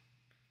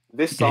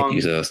 this song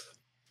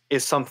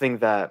is something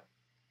that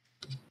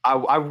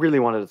I really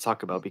wanted to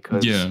talk about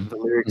because the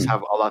lyrics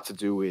have a lot to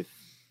do with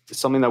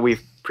something that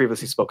we've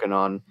previously spoken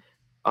on,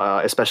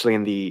 especially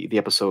in the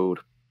episode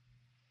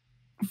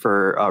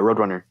for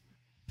Roadrunner,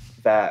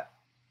 that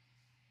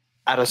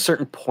at a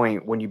certain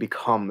point when you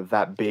become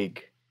that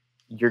big,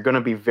 you're going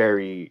to be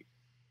very,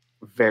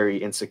 very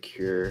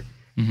insecure,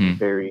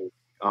 very,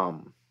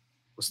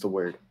 what's the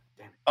word?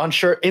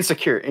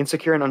 Insecure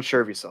and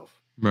unsure of yourself.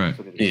 Right.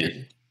 Yeah.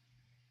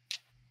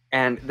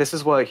 And this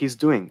is what he's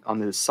doing on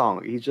this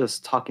song. He's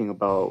just talking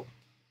about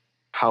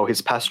how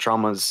his past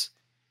traumas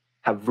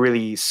have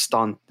really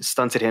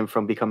stunted him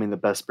from becoming the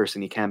best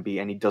person he can be,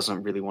 and he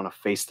doesn't really want to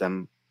face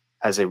them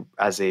as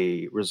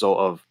a result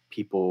of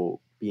people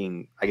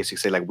being, I guess you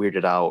could say, like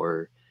weirded out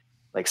or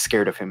like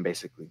scared of him,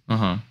 basically.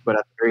 But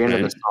at the very end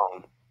of the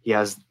song, he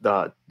has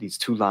these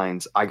two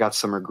lines: "I got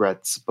some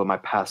regrets, but my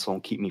past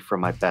won't keep me from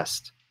my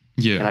best."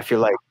 Yeah, and I feel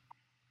like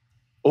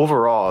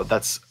overall,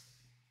 that's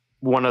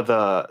one of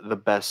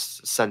the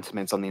best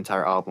sentiments on the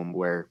entire album,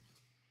 where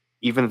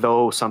even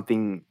though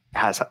something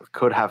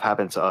could have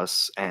happened to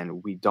us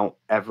and we don't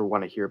ever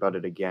want to hear about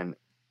it again,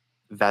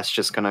 that's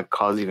just going to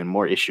cause even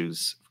more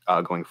issues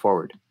going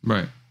forward.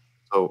 Right.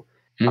 So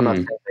I'm not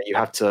saying that you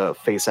have to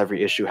face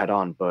every issue head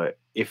on, but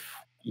if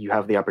you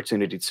have the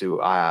opportunity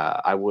to,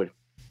 I would.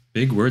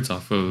 Big words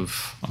off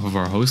of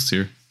our host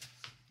here,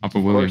 off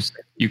of William.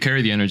 You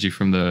carry the energy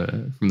from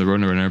the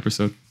Roadrunner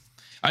episode.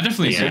 I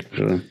definitely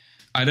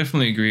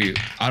agree.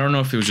 I don't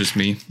know if it was just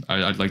me.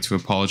 I'd like to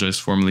apologize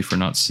formally for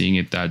not seeing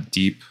it that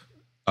deep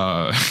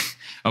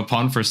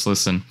upon first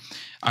listen.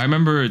 I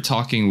remember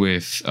talking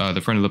with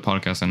the friend of the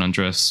podcast and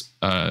Andres.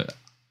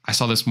 I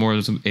saw this more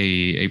as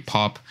a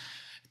pop.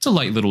 It's a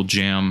light little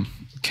jam.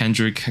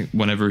 Kendrick,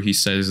 whenever he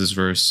says his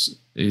verse,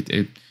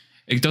 it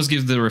does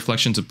give the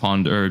reflection to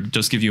ponder, or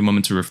just give you a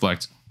moment to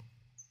reflect.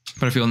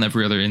 But I feel in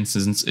every other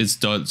instance, it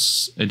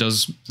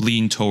does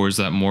lean towards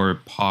that more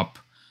pop,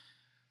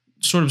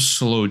 sort of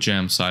slow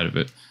jam side of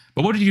it.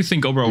 But what did you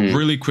think overall,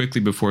 really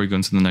quickly, before we go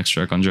into the next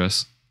track,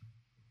 Andres?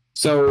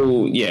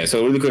 So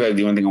really quick,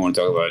 the one thing I want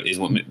to talk about is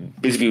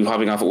basically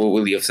hopping off of what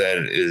Willie have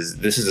said is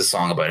this is a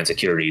song about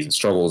insecurities and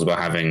struggles, about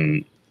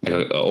having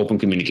like open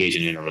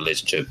communication in a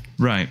relationship.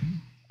 Right.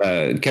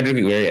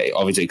 Kendrick very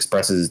obviously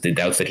expresses the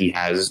doubts that he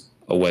has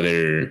of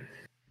whether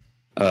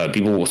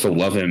people will still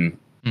love him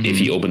if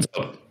he opens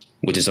up,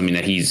 which is something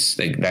that he's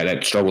like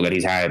that struggle that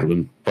he's had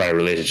with prior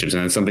relationships,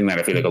 and it's something that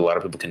I feel like a lot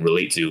of people can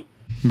relate to.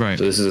 Right.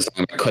 So this is a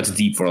song that cuts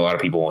deep for a lot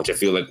of people, which I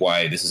feel like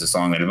why this is a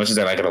song that, as much as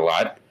I like it a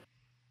lot,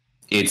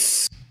 I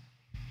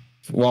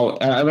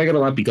like it a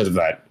lot because of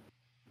that,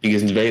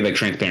 because it's very like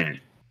transparent.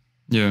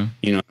 Yeah.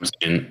 You know what I'm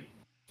saying?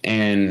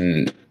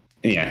 And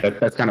yeah,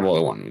 that's kind of all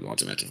I wanted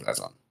to mention for that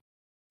song.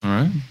 All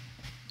right.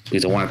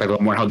 Because I want to talk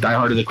about more how Die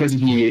Hard is a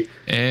Christmas movie.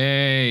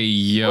 Hey,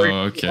 yo,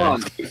 okay. I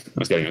was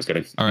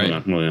kidding. All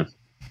right. Moving on.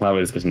 How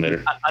is Christmas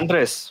later?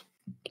 Andres.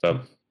 What's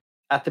up?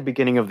 At the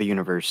beginning of the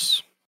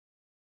universe,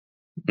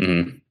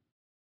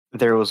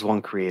 there was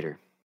one creator.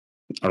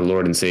 Our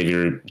Lord and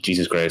Savior,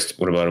 Jesus Christ.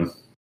 What about him?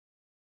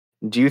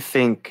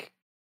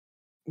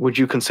 Would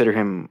you consider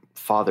him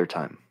Father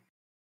Time?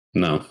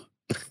 No.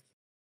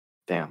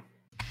 Damn.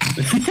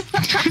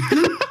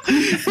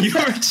 You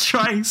were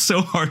trying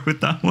so hard with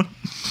that one.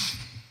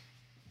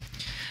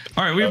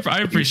 All right, I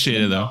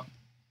appreciate it though.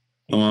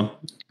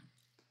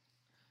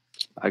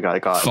 I got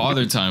it.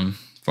 Father Time.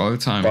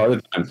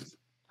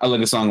 I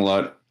like the song a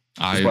lot.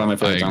 It's one of my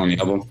favorite songs on the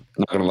album. I'm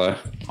not gonna lie.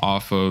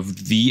 Off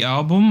of the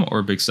album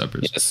or Big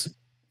Steppers? Yes.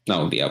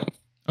 No, the album.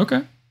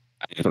 Okay.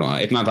 If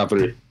not top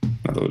three.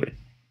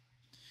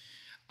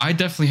 I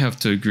definitely have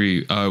to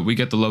agree. We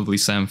get the lovely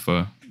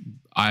Sampha.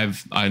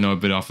 I know a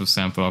bit off of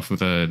Sampha, off of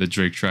the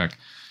Drake track.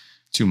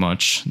 Too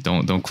much.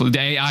 Don't.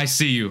 Hey, I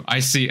see you.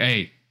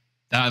 Hey,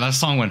 that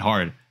song went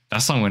hard. That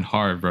song went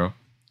hard, bro.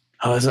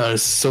 Oh,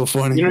 that's so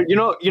funny. You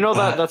know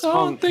that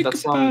song. Think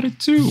about it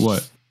too.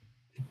 What?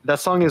 That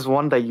song is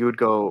one that you would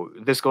go,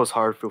 this goes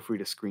hard, feel free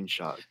to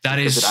screenshot. That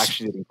is... Because it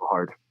actually didn't go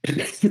hard.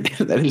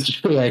 That is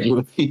true,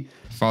 actually.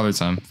 Father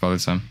Time.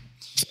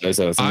 It's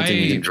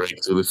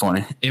really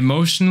funny.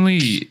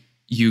 Emotionally,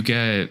 you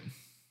get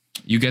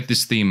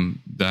this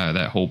theme,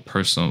 that whole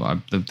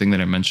personal, the thing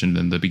that I mentioned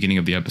in the beginning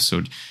of the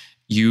episode.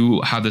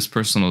 You have this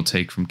personal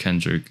take from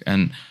Kendrick,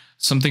 and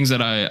some things that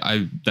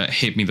that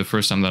hit me the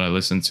first time that I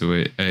listened to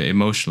it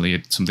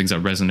emotionally, some things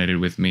that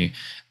resonated with me.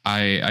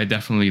 I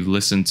definitely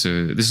listened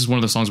to, this is one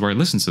of the songs where I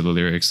listen to the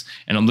lyrics,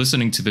 and I'm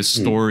listening to this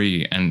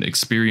story and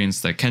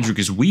experience that Kendrick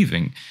is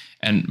weaving.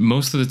 And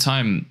most of the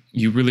time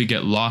you really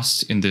get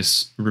lost in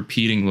this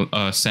repeating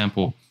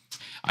sample.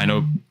 I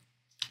know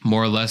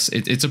more or less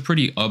it's a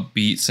pretty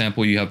upbeat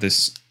sample. You have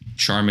this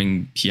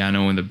charming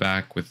piano in the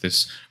back with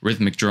this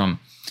rhythmic drum.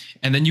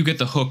 And then you get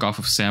the hook off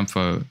of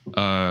Sampha,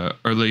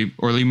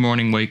 early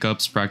morning wake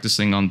ups,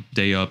 practicing on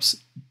day ups,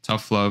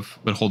 tough love,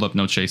 but hold up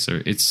no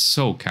chaser. It's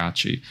so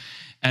catchy.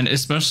 And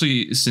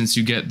especially since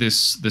you get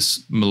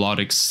this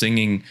melodic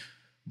singing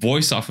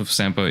voice off of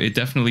Sampha, it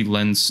definitely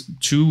lends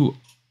to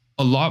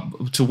a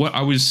lot to what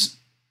I was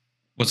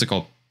what's it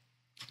called?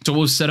 So it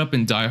was set up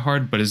in Die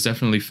Hard, but it's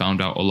definitely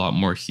found out a lot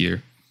more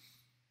here.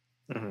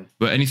 Mm-hmm.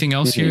 But anything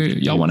else here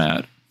y'all want to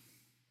add?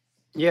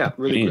 Yeah,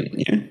 really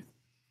quick. Yeah.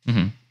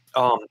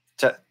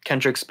 Mm-hmm.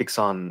 Kendrick speaks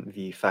on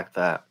the fact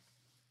that,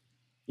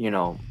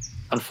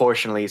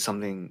 unfortunately,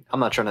 something. I'm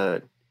not trying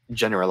to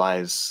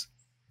generalize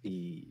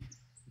the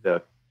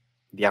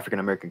African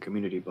American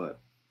community, but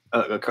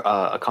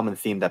a common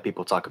theme that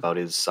people talk about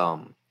is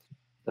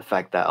the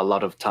fact that a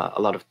lot of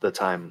the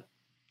time,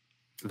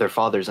 their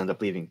fathers end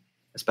up leaving,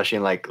 especially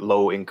in like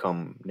low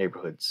income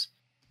neighborhoods,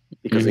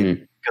 because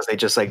they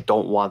just like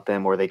don't want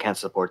them or they can't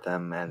support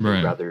them, and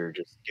they'd rather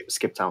just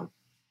skip town.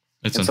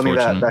 It's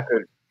unfortunate.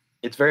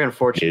 It's very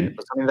unfortunate,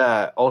 but something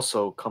that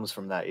also comes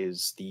from that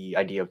is the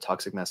idea of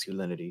toxic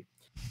masculinity,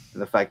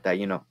 and the fact that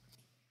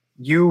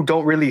you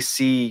don't really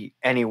see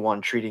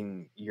anyone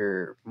treating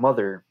your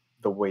mother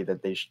the way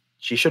that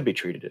she should be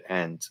treated,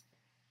 and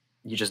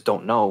you just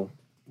don't know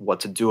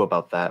what to do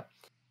about that.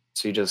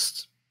 So you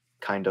just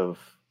kind of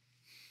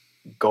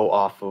go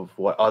off of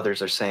what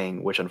others are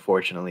saying, which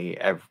unfortunately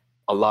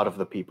a lot of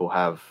the people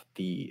have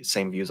the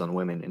same views on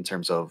women in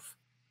terms of,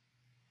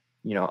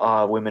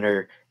 women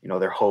are,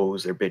 they're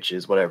hoes, they're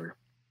bitches, whatever.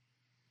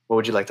 What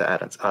would you like to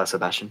add,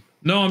 Sebastian?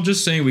 No, I'm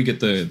just saying we get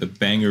the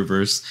banger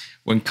verse.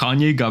 When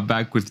Kanye got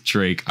back with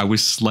Drake, I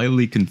was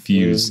slightly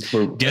confused.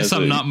 Guess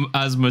I'm not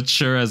as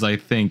mature as I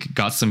think.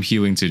 Got some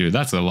healing to do.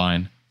 That's a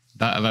line.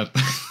 That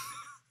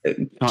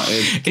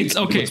it's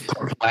okay.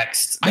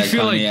 Perplexed. I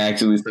feel Kanye like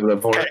actually stood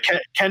up for it.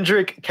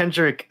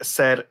 Kendrick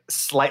said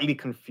slightly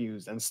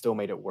confused and still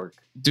made it work.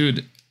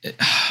 Dude,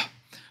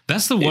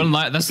 that's the one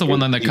line. That's the one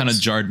line that kind of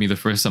jarred me the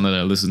first time that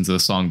I listened to the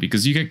song,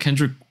 because you get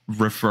Kendrick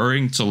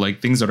referring to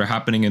like things that are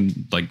happening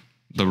in like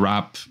the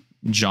rap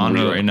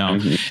genre right now,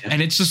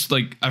 and it's just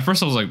like at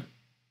first I was like,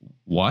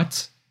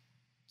 what?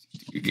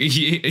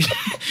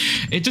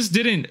 It just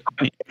didn't.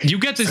 You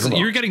get this.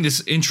 You're getting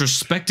this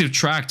introspective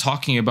track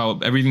talking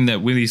about everything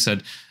that Willie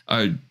said,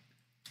 the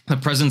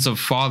presence of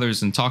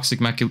fathers and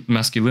toxic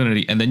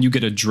masculinity, and then you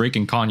get a Drake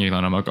and Kanye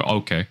line. I'm like,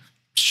 okay,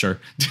 sure,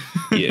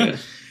 yeah.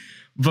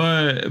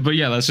 But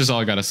yeah, that's just all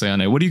I gotta say on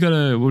it. What are you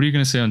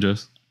gonna say on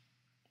Just?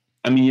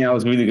 I mean, yeah, I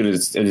was really gonna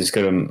just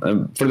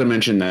further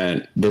mention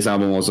that this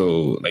album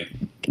also like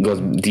goes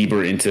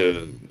deeper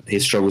into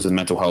his struggles with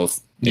mental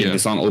health. Yeah. The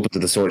song opens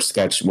with a short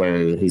sketch where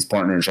his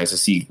partner tells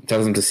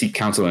him to seek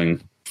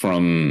counseling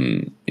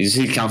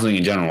counseling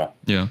in general.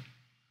 Yeah.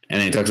 And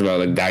then he talks about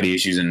like daddy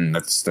issues, and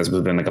that's what's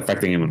been like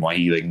affecting him, and why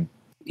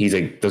he's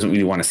doesn't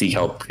really want to seek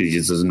help because he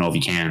just doesn't know if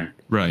he can.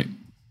 Right.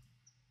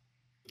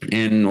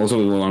 And also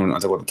we want to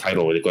talk about the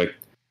title. Like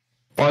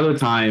Father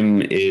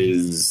Time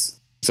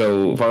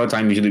Father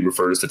Time usually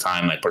refers to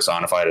time like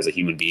personified as a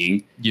human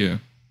being. Yeah.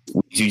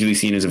 He's usually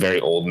seen as a very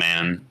old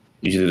man,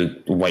 usually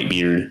with a white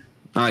beard.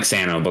 Not like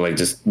Santa, but like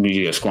just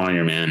usually a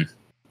scrawnier man.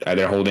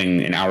 They're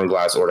holding an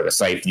hourglass or like a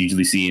scythe,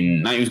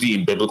 not usually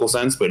in biblical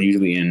sense, but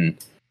usually in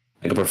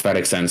like a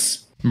prophetic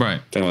sense.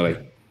 Right. Talking about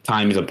like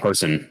time is a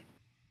person.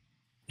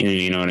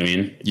 You know what I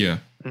mean? Yeah.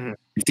 Mm-hmm.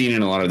 It's seen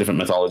in a lot of different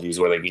mythologies,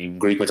 where like in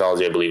Greek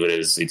mythology, I believe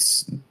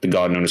it's the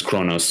god known as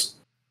Kronos.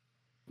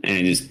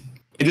 And it's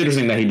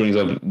interesting that he brings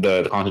up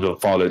the concept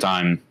of father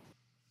time.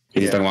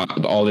 He's talking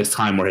about all this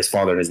time where his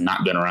father has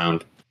not been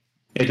around.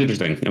 It's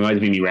interesting. It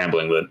might be me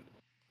rambling, but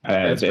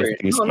it's very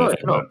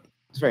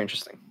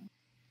interesting.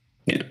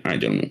 Yeah. All right,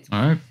 gentlemen.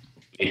 All right.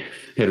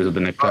 Hit us with the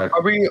next track.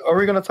 Are we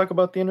going to talk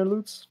about the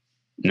interludes?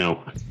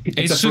 No.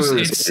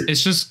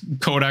 It's just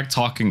Kodak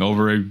talking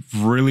over a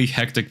really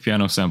hectic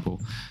piano sample.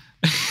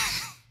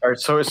 All right,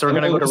 so we're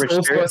going to go to Rich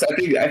Spirit.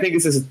 I think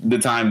this is the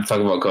time to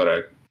talk about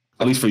Kodak,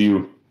 at least for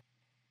you.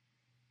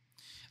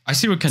 I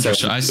see what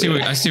Kendrick's. I see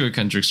what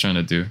Kendrick's trying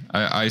to do.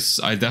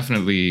 I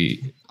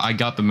definitely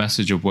got the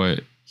message of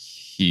what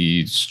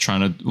he's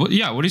trying to.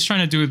 What he's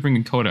trying to do with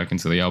bringing Kodak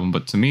into the album.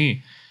 But to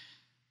me,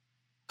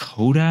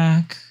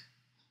 Kodak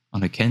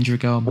on a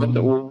Kendrick album.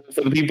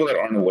 For the people that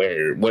aren't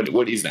aware,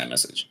 what is that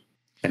message?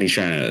 And he's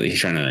trying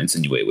to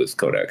insinuate with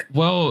Kodak.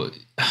 Well,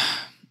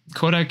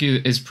 Kodak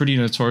is pretty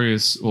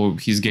notorious. Well,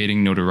 he's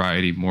gaining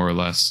notoriety more or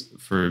less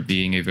for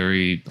being a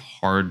very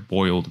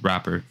hard-boiled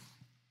rapper.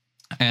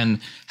 And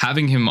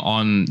having him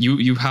on,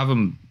 you have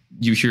him,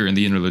 you hear in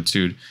the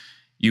interlude,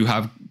 you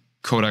have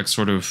Kodak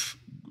sort of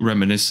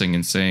reminiscing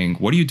and saying,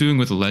 what are you doing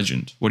with a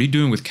legend? What are you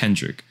doing with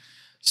Kendrick?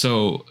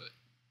 So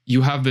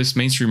you have this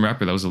mainstream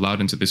rapper that was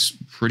allowed into this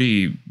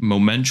pretty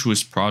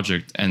momentous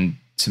project. And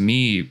to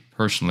me,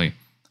 personally,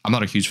 I'm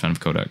not a huge fan of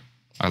Kodak.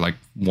 I like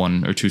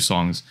one or two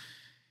songs.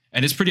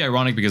 And it's pretty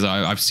ironic because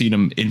I've seen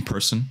him in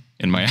person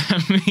in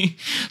Miami.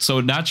 So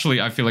naturally,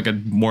 I feel like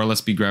I'd more or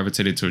less be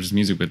gravitated towards his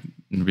music, but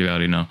in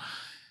reality, no.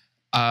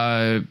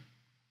 I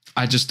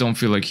just don't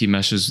feel like he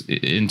meshes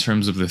in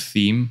terms of the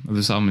theme of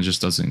this album. It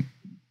just doesn't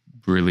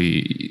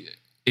really...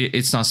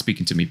 It's not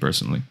speaking to me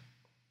personally.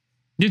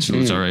 The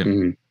interlude's all right.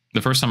 Mm-hmm.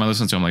 The first time I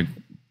listened to him, I'm like,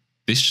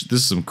 this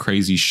is some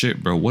crazy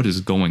shit, bro. What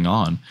is going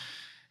on?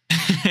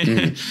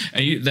 Mm-hmm.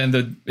 And then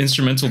the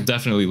instrumental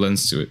definitely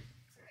lends to it.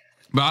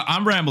 But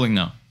I'm rambling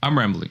now.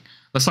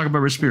 Let's talk about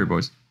Rich Spirit,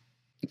 boys.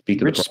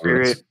 Rich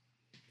Spirit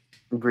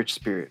Rich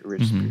Spirit,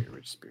 Rich Spirit,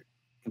 Rich Spirit.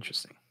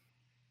 Interesting.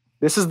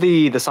 This is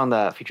the song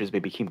that features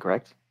Baby Keem,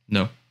 correct?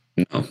 No.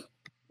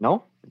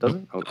 No, it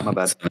doesn't. Oh, my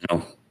bad.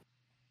 No.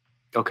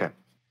 Okay.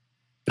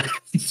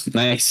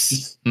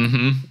 Nice.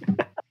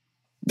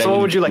 So what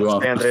would you like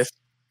to say, Andres?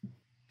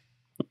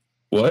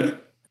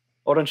 What?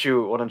 Why don't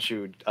you? Why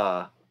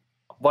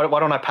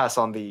don't I pass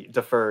on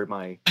defer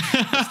my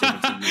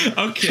statement to you?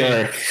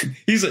 Okay. Sure.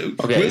 He's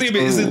Okay, William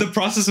is in the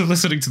process of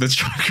listening to this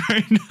track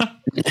right now.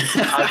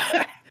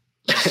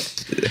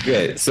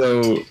 Okay,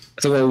 so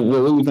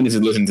we'll finish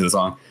listening to the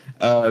song.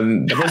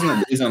 The person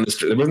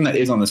that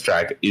is on this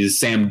track is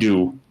Sam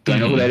Do. Do I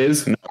know who that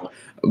is? No,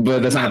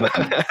 but that's not.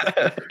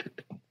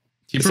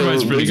 He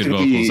provides pretty good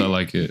vocals. I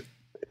like it.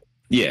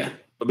 Yeah,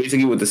 but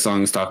basically, what the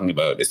song is talking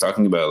about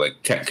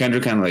like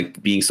Kendrick kind of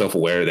like being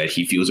self-aware that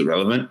he feels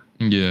irrelevant.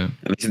 Yeah.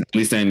 At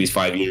least in these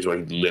 5 years where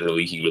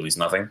he released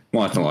nothing.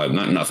 Well, that's a lot,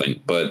 not nothing,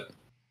 but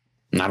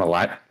not a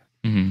lot.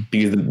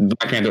 Because the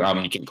Black Panther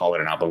album, you can't call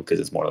it an album because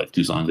it's more like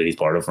 2 songs that he's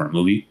part of for a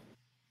movie.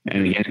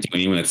 And again,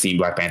 anyone that's seen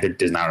Black Panther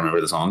does not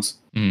remember the songs.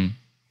 You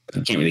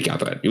can't really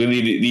count that.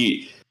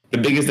 The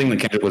biggest thing that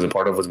Kendrick was a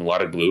part of was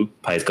Melodic Blue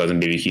by his cousin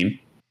Baby Keem.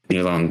 He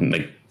was on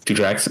like 2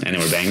 tracks and they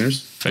were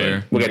bangers.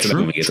 Fair. We'll get to that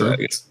when we get to that,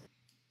 I guess.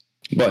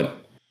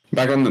 But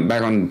back on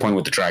the point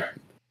with the track.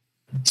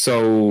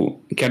 So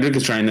Kendrick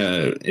is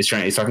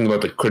he's talking about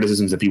the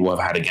criticisms that people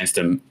have had against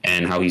him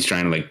and how he's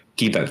trying to like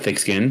keep that thick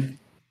skin.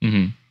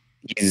 He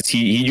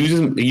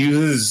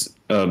uses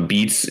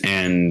beats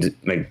and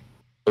like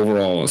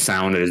overall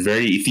sound that is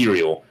very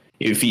ethereal.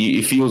 It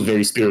feels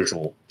very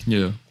spiritual.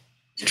 Yeah,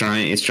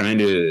 it's trying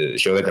to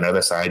show like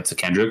another side to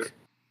Kendrick,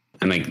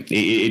 and like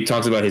it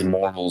talks about his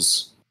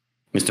morals,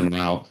 Mr.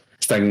 Morale.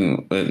 It's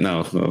talking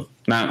whatever.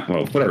 I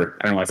don't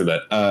know why I said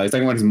that. It's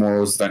talking about his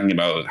morals. It's talking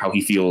about how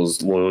he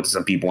feels loyal to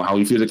some people, and how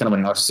he feels like kind of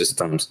a narcissist at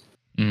times.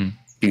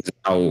 Because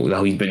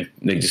how he's been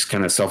like just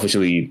kind of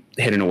selfishly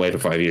hidden away for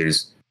 5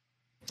 years.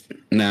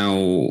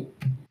 Now,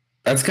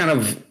 that's kind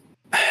of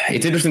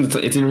it's interesting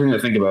to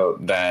think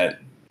about that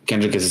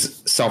Kendrick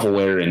is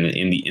self-aware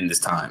in this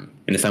time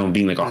of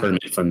being like a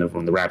hermit from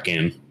the rap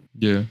game.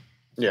 Yeah.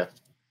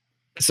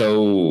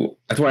 So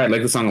that's why I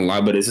like the song a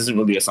lot, but this isn't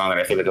really a song that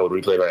I feel like I would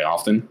replay very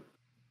often.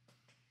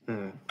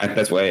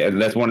 That's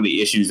one of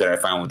the issues that I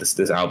found with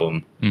this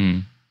album.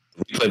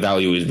 Replay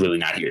value is really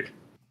not here.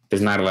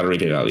 There's not a lot of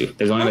replay value.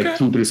 There's only like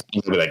 2-3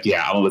 songs that are like,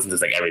 yeah, I'm gonna listen to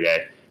this like every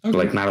day. But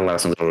like not a lot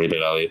of songs that are replay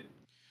value.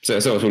 So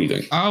what do you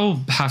think?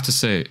 I'll have to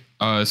say,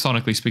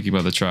 sonically speaking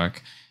about the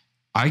track,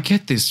 I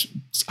get this,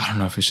 I don't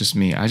know if it's just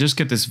me, I just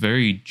get this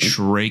very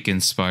Drake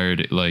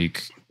inspired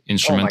like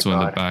instrumental in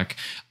the back.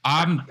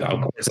 Of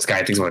course, this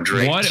guy thinks about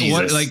Drake.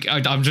 What like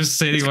I'm just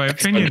stating my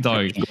opinion,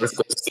 dog.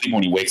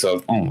 When he wakes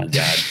up, oh my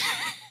god.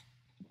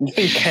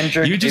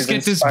 Kendrick, you just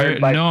get this very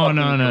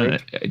no.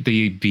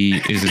 The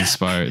beat is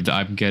inspired.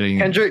 I'm getting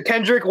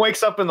Kendrick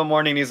wakes up in the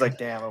morning. He's like,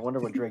 damn, I wonder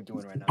what Drake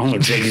doing right now. I wonder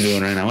what Drake is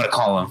doing right now. I'm gonna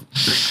call him.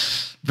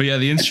 But yeah,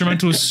 the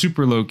instrumental is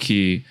super low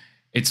key.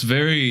 It's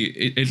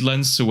it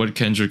lends to what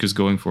Kendrick is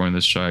going for in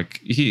this track.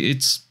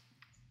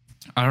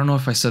 I don't know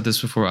if I said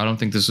this before. I don't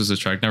think this was a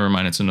track. Never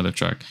mind, it's another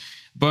track.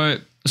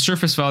 But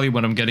surface value,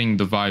 when I'm getting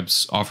the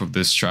vibes off of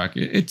this track,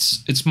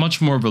 it's much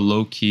more of a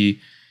low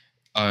key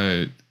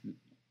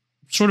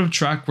sort of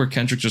track where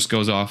Kendrick just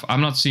goes off.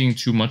 I'm not seeing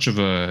too much of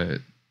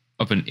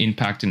an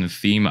impact in the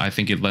theme. I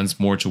think it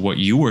lends more to what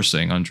you were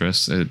saying,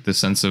 Andres, the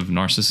sense of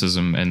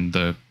narcissism and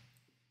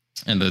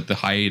the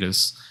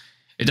hiatus.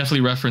 It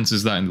definitely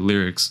references that in the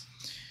lyrics.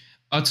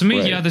 To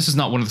me, yeah, this is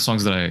not one of the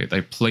songs that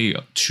I play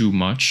too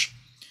much,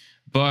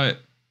 but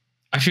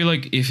I feel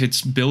like if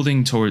it's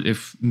building toward,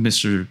 if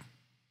Mr.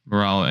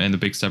 Morale and the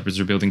Big Steppers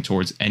are building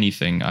towards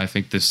anything, I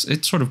think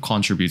it sort of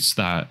contributes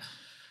that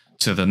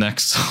to the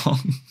next song.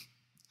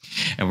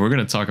 And we're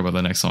going to talk about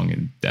the next song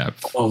in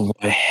depth. Oh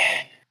boy.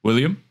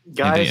 William,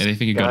 guys,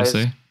 anything you got to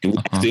say?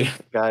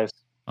 Guys,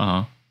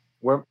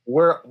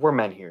 we're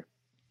men here.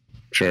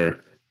 Sure.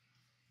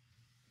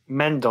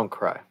 Men don't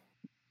cry.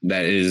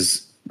 That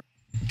is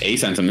a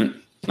sentiment.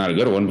 Not a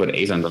good one, but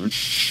a sentiment.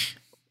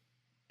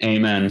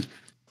 Amen.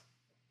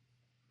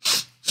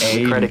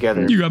 We cry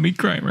together. You got me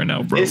crying right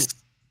now, bro.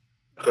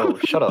 Oh,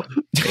 shut up.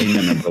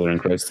 Amen, my brother in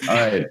Christ. All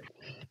right.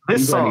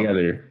 This song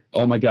together.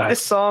 Oh my god.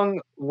 This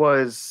song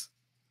was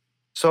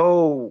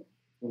so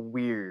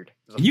weird.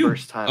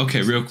 First time.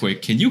 Okay, real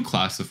quick. Can you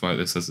classify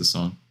this as a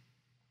song?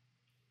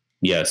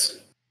 Yes.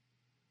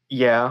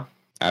 Yeah.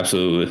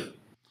 Absolutely.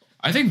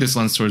 I think this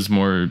lends towards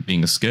more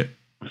being a skit,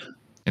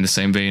 in the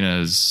same vein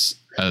as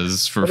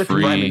For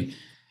Free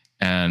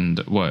and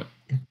what?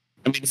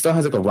 I mean, it still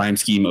has like a rhyme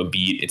scheme, a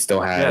beat. It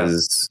still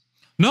has. Yeah.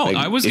 No,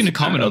 I was going to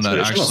comment on that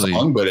actually.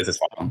 Song, but it's a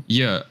song.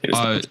 Yeah,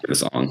 it's a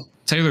song.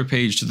 Taylor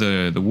Page,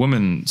 the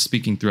woman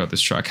speaking throughout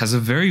this track, has a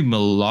very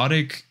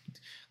melodic,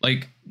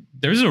 like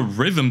there's a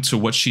rhythm to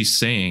what she's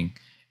saying,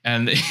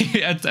 and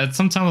at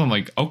some times I'm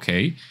like,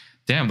 okay,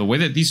 damn, the way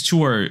that these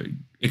two are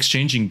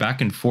exchanging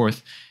back and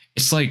forth,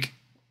 it's like.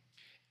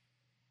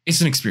 It's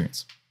an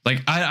experience.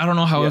 Like, I don't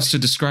know how else to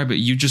describe it.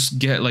 You just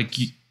get like,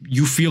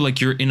 you feel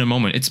like you're in a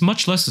moment. It's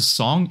much less a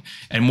song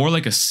and more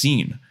like a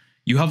scene.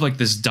 You have like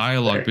this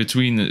dialogue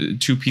between the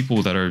two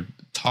people that are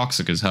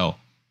toxic as hell.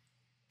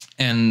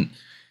 And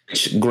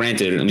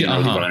granted, I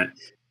mean,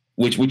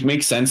 which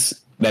makes sense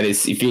that it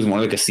feels more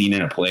like a scene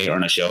in a play or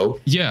in a show.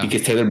 Yeah,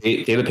 because Taylor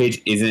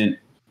Page isn't.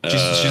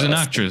 She's an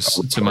actress.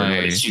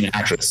 She's an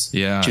actress.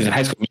 Yeah, she's in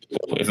High School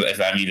Musical. If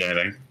that means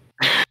anything.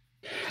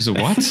 She's a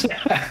what?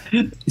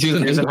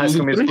 She's in High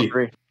School Musical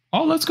 3.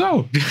 Oh, let's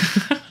go.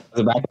 As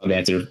a backup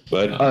dancer,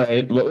 but all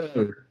right, but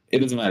whatever. It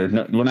doesn't matter.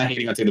 No, we're not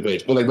hating on Taylor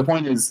Page, but like the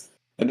point is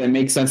that it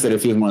makes sense that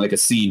it feels more like a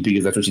scene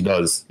because that's what she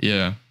does.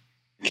 Yeah.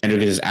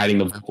 Kendrick is just adding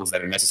the vocals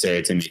that are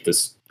necessary to make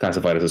this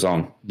classified as a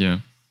song. Yeah.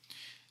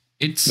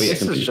 This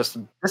is just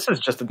a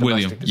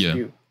domestic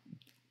dispute.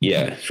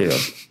 Yeah, sure.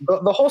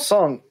 The whole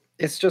song,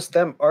 it's just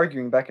them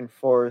arguing back and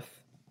forth.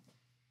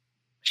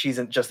 She's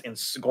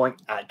going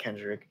at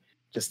Kendrick,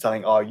 just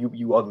telling, "Oh,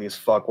 you ugly as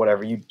fuck,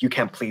 whatever. You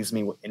can't please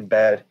me in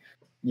bed.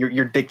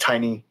 You're dick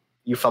tiny.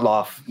 You fell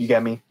off. You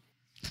get me?"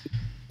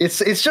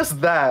 It's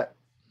just that.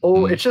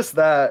 It's just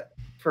that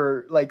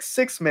for like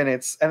 6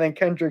 minutes, and then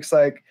Kendrick's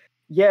like,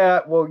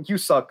 "Yeah, well, you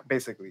suck,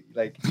 basically.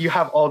 Like, you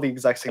have all the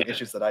exact same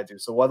issues that I do.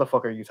 So why the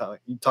fuck are you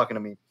talking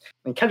to me?"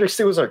 And Kendrick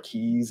steals our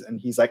keys,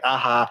 and he's like,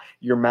 "Aha,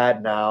 you're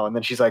mad now." And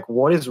then she's like,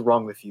 "What is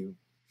wrong with you?"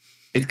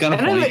 It's kind of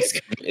funny.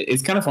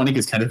 It's kind of funny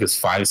because Kendrick is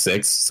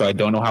 5'6", so I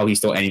don't know how he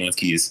stole anyone's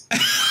keys.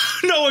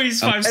 No,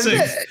 he's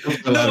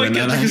 5'6". No,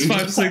 Kendrick is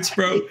 5'6",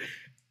 bro.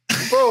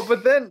 Bro,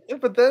 but then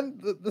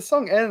the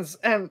song ends,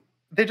 and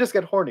they just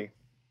get horny.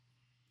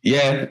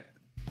 Yeah.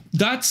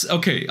 That's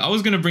okay. I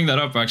was going to bring that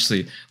up,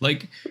 actually.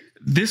 Like,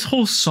 this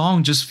whole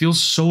song just feels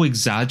so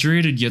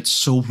exaggerated, yet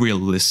so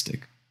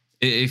realistic.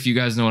 If you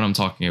guys know what I'm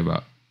talking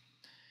about.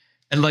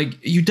 And like,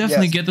 you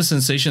definitely get the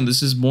sensation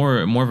this is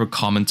more of a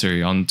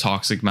commentary on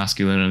toxic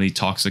masculinity,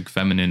 toxic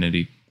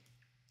femininity.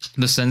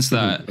 The sense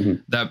that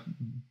that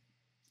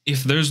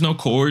if there's no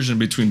coercion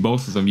between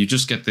both of them, you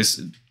just get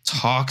this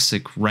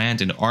toxic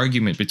rant and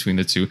argument between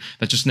the two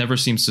that just never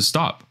seems to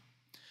stop.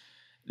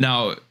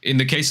 Now, in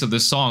the case of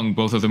this song,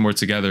 both of them were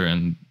together,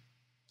 and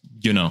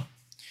definitely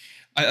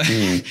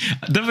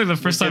the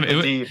first time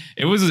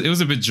it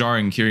was a bit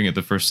jarring hearing it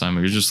the first time.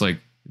 It was just like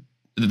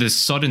this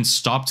sudden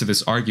stop to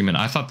this argument.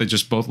 I thought they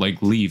just both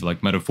like leave,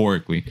 like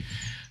metaphorically,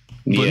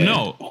 but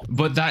no.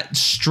 But that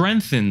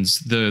strengthens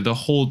the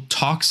whole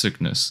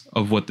toxicness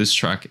of what this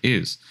track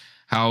is.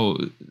 How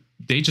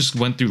they just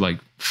went through like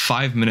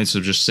 5 minutes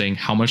of just saying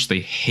how much they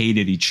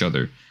hated each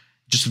other,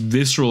 just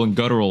visceral and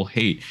guttural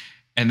hate.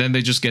 And then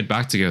they just get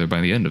back together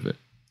by the end of it.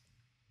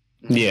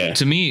 Yeah.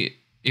 To me,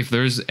 if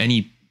there's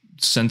any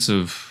sense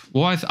of,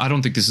 I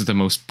don't think this is the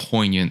most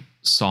poignant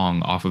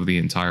song off of the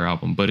entire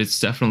album, but it's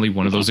definitely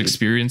one of those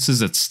experiences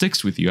that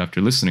sticks with you after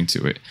listening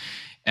to it.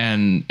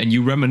 And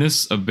you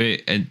reminisce a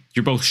bit, and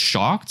you're both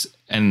shocked,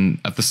 and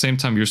at the same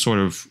time, you're sort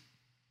of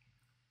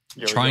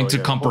trying to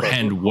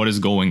comprehend what is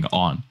going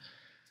on.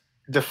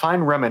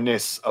 Define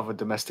reminisce of a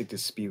domestic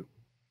dispute.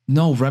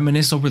 No,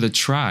 reminisce over the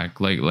track.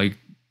 Like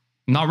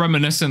not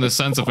reminisce in the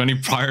sense of any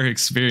prior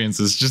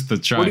experiences, just the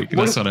track.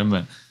 That's what I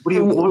meant. What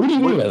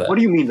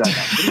do you mean by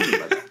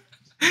that?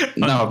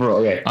 No, bro.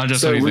 Okay. I'm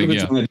just so something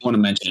I want to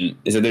mention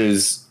is that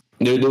there's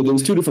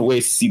two different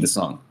ways to see the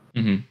song.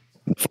 Mm-hmm.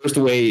 The first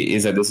way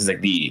is that this is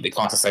like the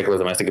constant cycle of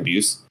domestic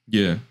abuse.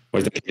 Yeah.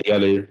 Where it's like the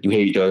other, you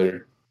hate each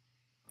other,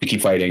 you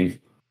keep fighting,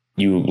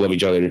 you love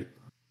each other, and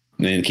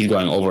then it keeps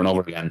going over and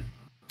over again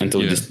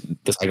until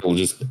the cycle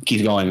just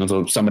keeps going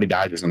until somebody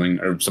dies or something,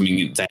 or something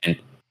insane.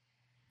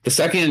 The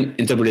second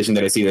interpretation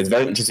that I see that's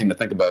very interesting to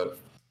think about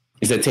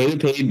is that Taylor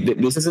Page,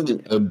 this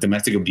isn't a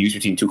domestic abuse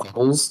between two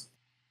couples.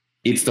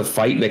 It's the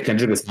fight that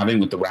Kendrick is having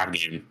with the rap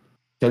game.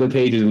 Taylor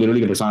Page is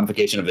literally the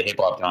personification of the hip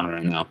hop genre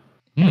right now.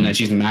 And that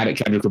she's mad at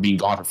Kendrick for being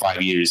gone for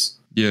 5 years.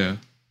 Yeah.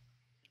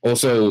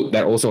 Also,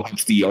 that also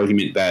helps the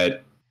argument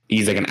that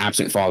he's like an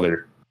absent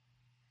father.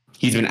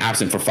 He's been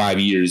absent for 5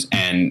 years,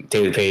 and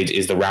Taylor Page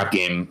is the rap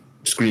game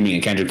screaming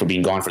at Kendrick for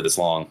being gone for this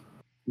long.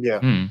 Yeah.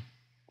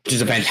 Which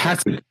is a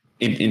fantastic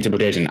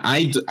interpretation.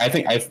 I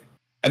think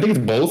it's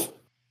both.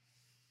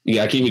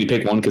 Yeah, I can't really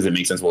pick one because it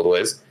makes sense both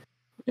ways.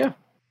 Yeah.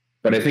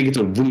 But I think it's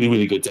a really,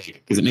 really good take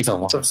because it makes a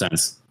lot of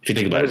sense if you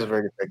think about it. That is a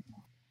very good take.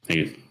 Thank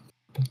you.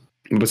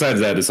 Besides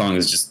that, the song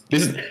is just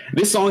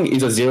this song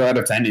is a 0 out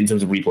of 10 in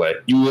terms of replay.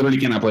 You literally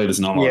cannot play this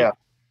normal. Yeah.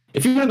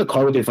 If you're in the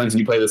car with your friends and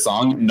you play this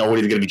song,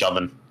 nobody's gonna be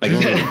jumping. Like,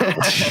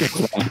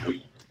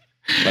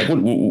 like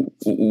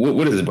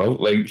what is it, bro?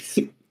 Like,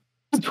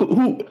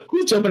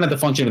 who's jumping at the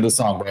function of the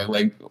song, bro?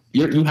 Like,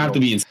 you have to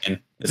be insane.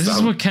 This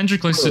is what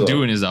Kendrick likes to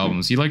do in his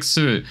albums. He likes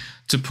to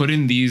put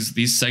in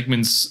these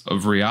segments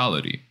of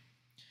reality,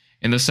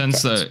 in the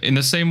sense that in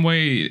the same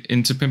way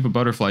in To Pimp a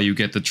Butterfly, you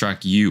get the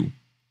track "You."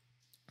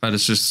 That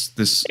is just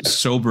this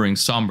sobering,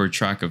 somber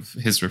track of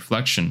his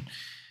reflection.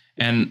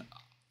 And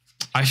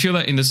I feel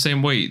that in the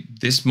same way,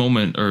 this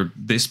moment or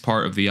this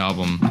part of the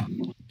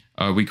album,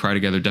 We Cry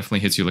Together,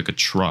 definitely hits you like a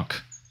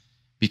truck.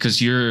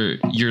 Because you're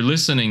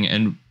listening,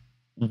 and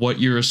what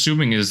you're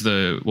assuming is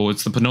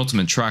it's the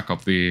penultimate track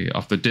off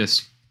the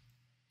disc.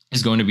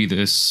 is going to be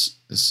this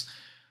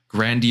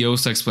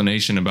grandiose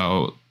explanation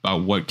about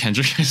what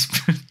Kendrick has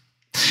been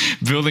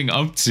building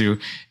up to.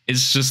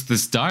 It's just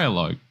this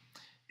dialogue.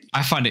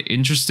 I find it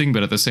interesting,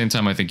 but at the same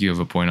time, I think you have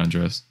a point,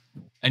 Andres.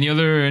 Any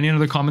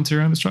other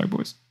commentary on this track,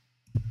 boys?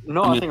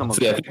 No, I think I'm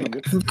okay. I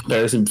think the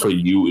comparison for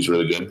You is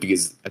really good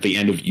because at the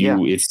end of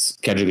You, it's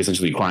Kendrick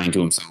essentially crying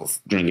to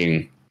himself,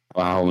 drinking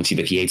how much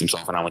that he hates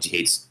himself and how much he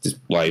hates his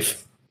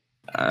life.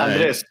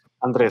 Andres.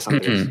 Go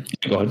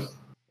ahead.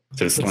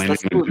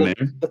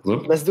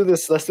 Let's do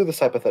this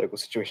hypothetical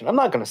situation. I'm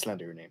not gonna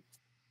slander your name.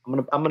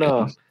 I'm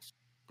gonna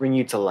bring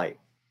you to light.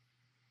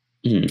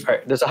 Mm-hmm. All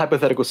right, there's a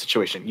hypothetical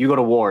situation. You go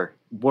to war,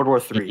 World War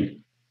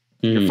III.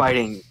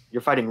 Mm-hmm.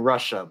 You're fighting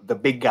Russia, the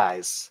big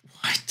guys.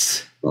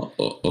 What?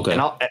 Okay.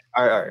 And all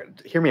right,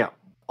 hear me out.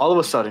 All of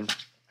a sudden,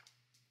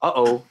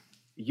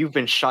 you've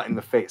been shot in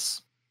the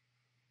face.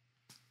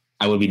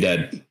 I would be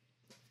dead.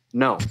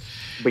 No,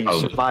 but you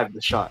survived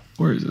the shot.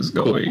 Where is this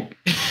going?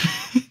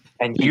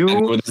 And you... I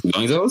know where this is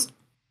going, Zelos?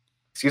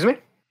 Excuse me?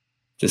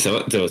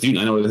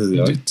 I know where this is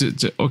going.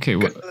 Okay,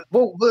 what?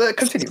 Well,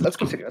 continue. Let's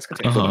continue.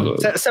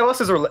 Celos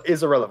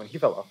is irrelevant. He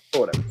fell off.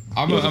 Or whatever.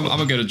 I'm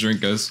gonna get a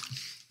drink, guys.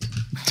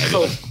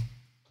 So,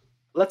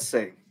 let's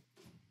say,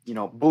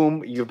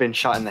 boom, you've been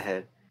shot in the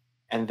head,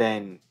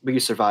 but you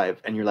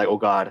survive, and you're like, oh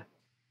God,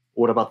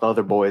 what about the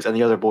other boys? And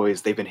the other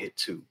boys, they've been hit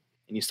too.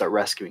 And you start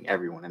rescuing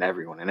everyone.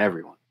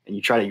 And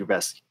you try to your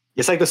best.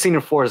 It's like the scene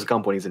in Forrest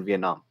Gump when he's in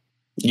Vietnam.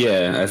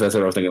 Yeah, that's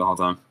what I was thinking the whole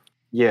time.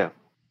 Yeah.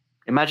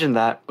 Imagine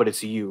that, but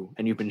it's you,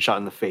 and you've been shot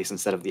in the face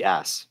instead of the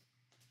ass.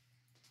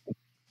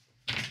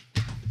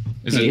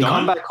 You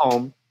come back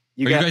home,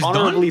 you get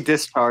honorably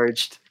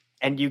discharged,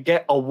 and you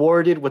get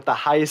awarded with the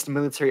highest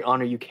military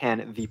honor you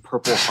can, the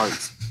Purple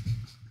Heart.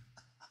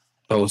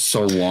 Oh,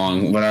 so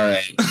long. But all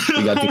right.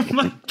 We got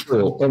the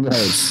Purple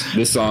Hearts.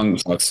 This song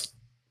sucks.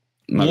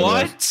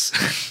 What?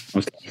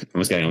 I'm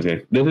just kidding.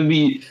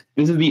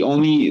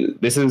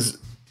 This is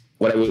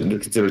what I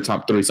would consider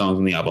top 3 songs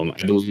on the album.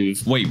 I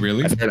believe. Wait,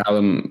 really?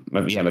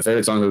 My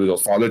favorite songs would go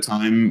Father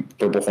Time,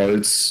 Purple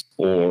Hearts,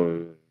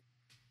 or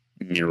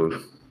Mirror.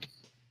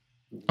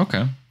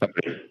 Okay.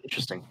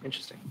 Interesting.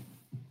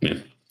 Yeah.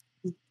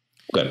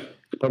 Good.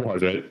 Purple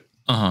Hearts, right?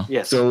 Uh-huh.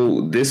 Yes.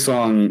 So this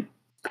song,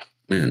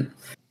 man.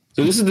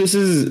 So this is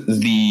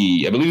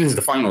I believe this is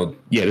the final.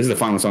 Yeah, this is the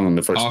final song on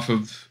the first. Off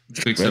of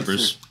Big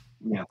Steppers.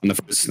 Yeah. On the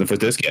first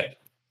disc, yeah.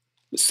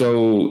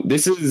 So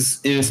this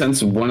is, in a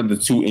sense, one of the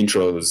 2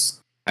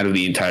 intros out of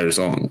the entire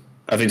song,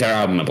 of the entire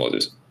album, I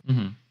apologize.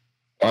 Mm-hmm.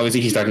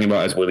 Obviously, he's talking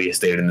about, as Willie has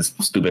stated in this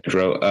stupid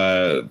intro,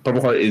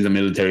 Purple Heart is a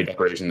military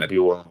decoration that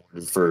people are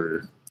awarded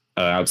for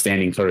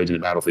outstanding courage in the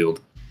battlefield,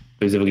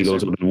 specifically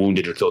those who have been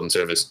wounded or killed in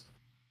service.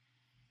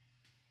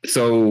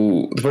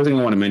 So the first thing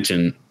I want to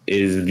mention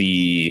is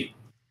the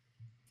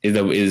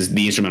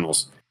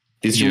instrumentals.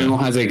 The instrumental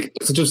has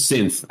such a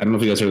synth. I don't know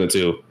if you guys heard that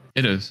too.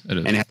 It is.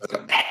 And it has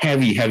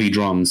heavy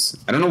drums.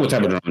 I don't know what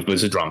type of drums, but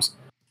it's just drums.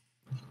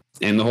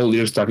 And the whole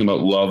lyrics talking about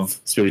love,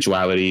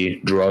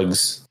 spirituality,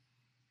 drugs.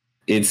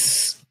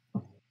 It's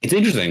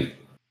interesting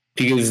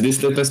because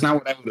that's not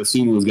what I would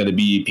assume it was going to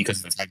be because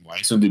of the title. I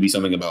assumed it'd be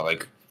something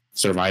about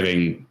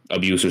surviving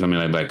abuse or something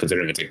like that,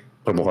 considering it's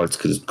Purple Hearts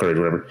because it's courage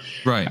or whatever.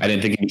 Right. I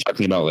didn't think he'd be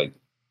talking about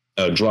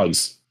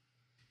drugs.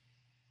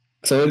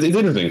 So it's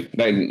interesting.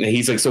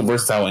 He's so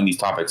versatile in these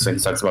topics. He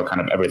talks about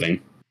kind of everything.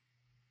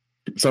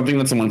 Something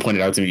that someone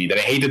pointed out to me that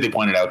I hate that they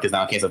pointed out because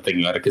now I can't stop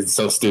thinking about it because it's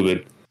so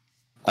stupid.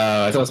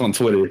 I saw this on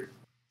Twitter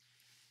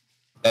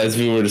as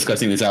we were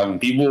discussing this album.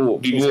 People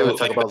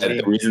talk about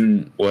the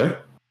reason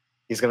what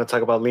he's going to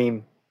talk about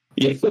lean.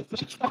 Yeah,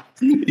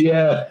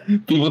 yeah.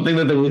 People think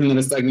that the reason that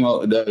it's talking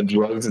about the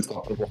drugs it's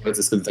called Purple Hearts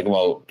is because it's talking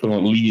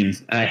about lean,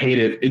 and I hate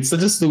it. It's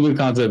such a stupid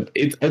concept.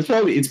 It's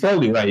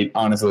probably right,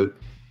 honestly,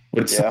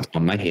 but it's so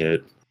dumb. I hate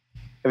it.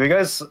 Have you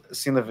guys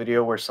seen the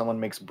video where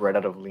someone makes bread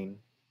out of lean?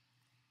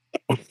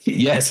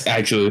 Yes,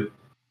 actually,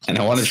 and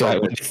I want to try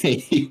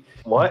it.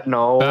 What?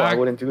 No, I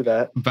wouldn't do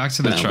that. Back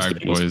to the track,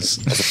 boys.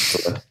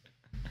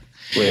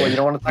 Wait, you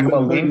don't want to talk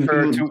about lean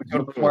for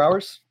 2 more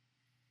hours?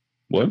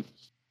 What?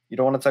 You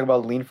don't want to talk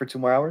about lean for 2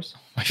 more hours?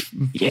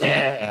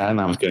 Yeah, I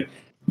know, I'm good.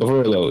 Before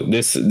we go,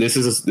 this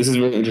is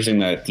really interesting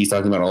that he's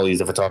talking about all these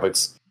different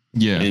topics.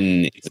 Yeah,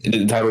 and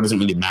the title doesn't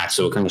really match,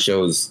 so it kind of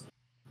shows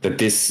that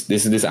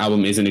this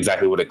album isn't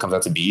exactly what it comes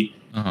out to be.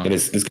 Uh-huh. It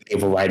is a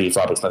variety of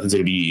topics, nothing's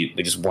going to be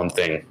just one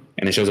thing,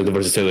 and it shows the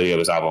versatility of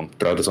this album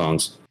throughout the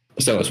songs.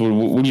 So, what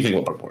do you think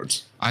about Purple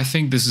Hearts? I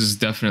think this is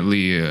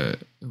definitely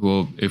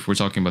if we're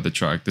talking about the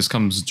track, this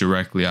comes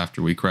directly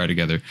after We Cry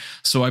Together.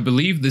 So I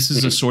believe this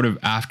is a sort of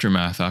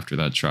aftermath after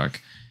that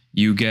track.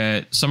 You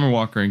get Summer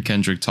Walker and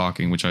Kendrick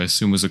talking, which I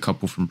assume was a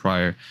couple from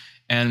prior,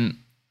 and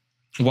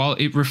while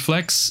it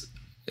reflects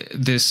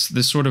this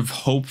sort of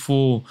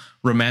hopeful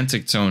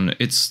romantic tone,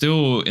 it's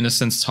still in a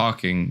sense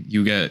talking.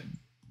 You get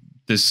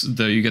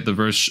the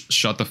verse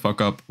 "shut the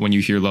fuck up" when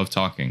you hear love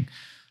talking.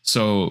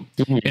 So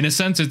in a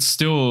sense, it's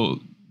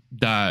still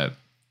that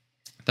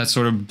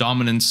sort of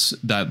dominance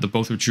that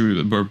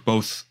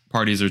both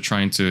parties are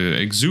trying to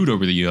exude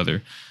over the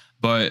other,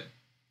 but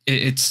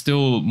it's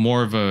still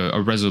more of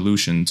a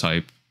resolution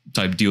type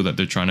deal that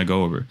they're trying to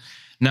go over.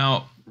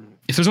 Now,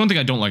 if there's one thing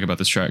I don't like about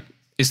this track,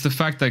 it's the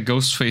fact that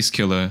Ghostface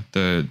Killah,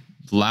 the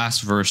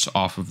last verse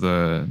off of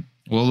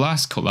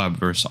last collab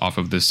verse off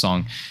of this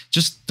song,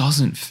 just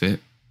doesn't fit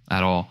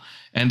at all.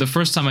 And the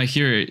first time I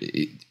hear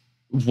it,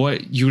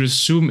 what you would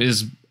assume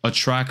is a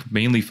track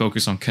mainly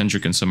focused on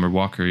Kendrick and Summer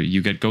Walker,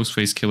 you get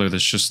Ghostface Killah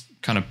that's just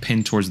kind of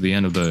pinned towards the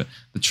end of the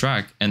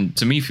track, and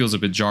to me feels a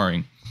bit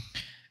jarring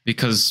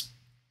because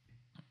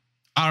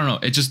I don't know,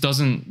 it just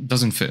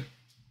doesn't fit.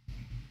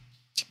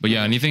 But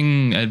yeah,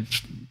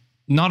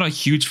 not a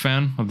huge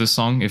fan of this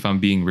song, if I'm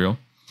being real.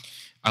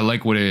 I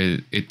like what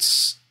it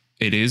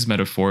is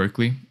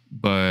metaphorically,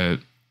 but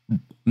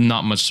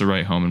not much to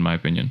write home in my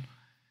opinion.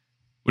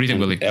 What do you think,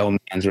 Willie?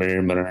 Man's right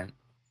here, but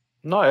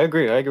no, I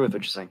agree with what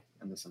you're saying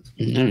in this sense.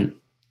 Mm-hmm.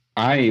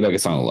 I like a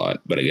song a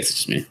lot, but I guess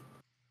it's just me.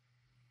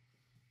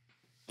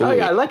 Oh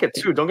yeah, I like it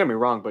too. Don't get me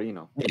wrong, but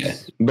yeah.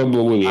 But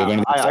Willie,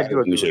 I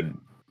do. We should.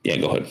 Yeah,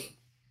 go ahead. Wait,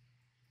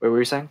 what were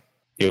you saying?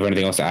 You have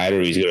anything else to add,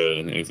 or you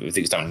think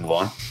it's time to move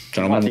on?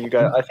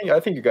 I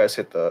think you guys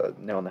hit the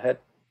nail on the head.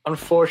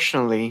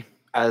 Unfortunately,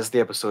 as the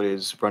episode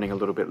is running a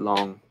little bit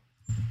long,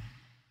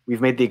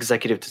 we've made the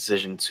executive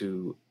decision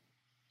to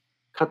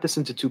cut this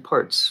into 2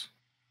 parts.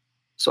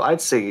 So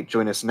I'd say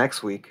join us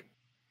next week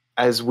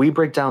as we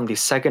break down the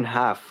second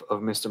half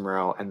of Mr.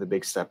 Morale and the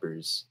Big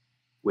Steppers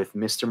with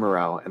Mr.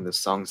 Morale and the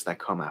songs that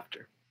come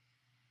after.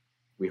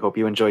 We hope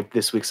you enjoyed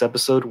this week's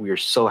episode. We are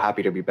so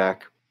happy to be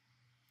back.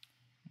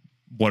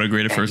 What a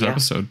great first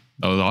episode.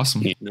 That was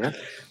awesome. Yeah.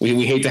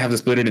 We hate to have to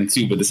split it in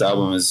 2, but this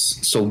album is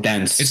so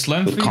dense. It's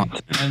lengthy,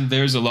 and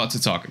there's a lot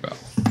to talk about.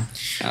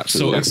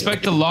 Absolutely. So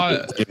expect a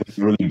lot. It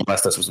really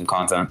blessed us with some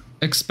content.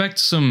 Expect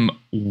some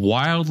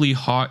wildly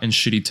hot and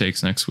shitty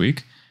takes next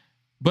week.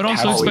 But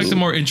also expect them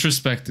more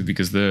introspective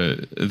because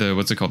the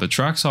what's it called? The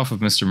tracks off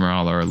of Mr.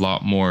 Morale are a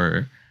lot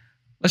more,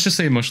 let's just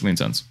say, emotionally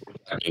intense.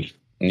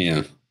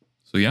 Yeah.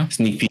 So yeah.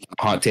 Sneak peek,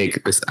 hot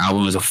take. This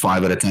album is a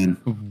 5 out of 10.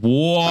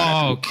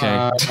 Whoa.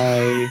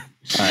 Okay.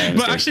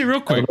 But actually,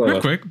 real quick,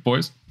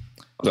 boys.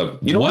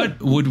 What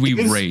would we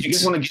rate? You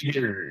guys want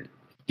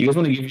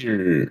to give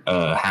your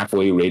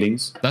halfway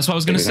ratings? That's what I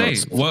was gonna say.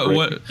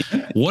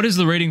 What is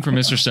the rating for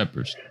Mr.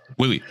 Steppers,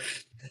 Willie?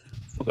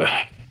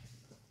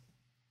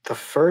 The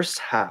first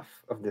half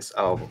of this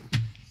album,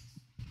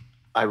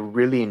 I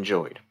really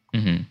enjoyed.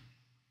 Mm-hmm.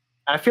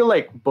 I feel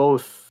like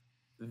both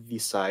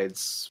these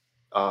sides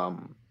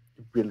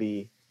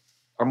really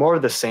are more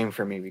of the same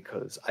for me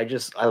because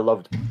I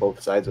loved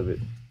both sides of it.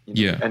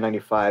 Yeah.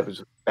 N95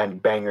 was a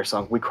banger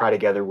song. We Cry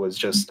Together was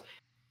just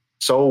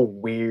so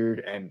weird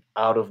and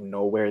out of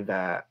nowhere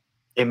that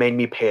it made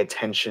me pay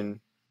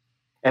attention,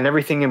 and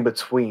everything in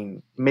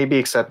between, maybe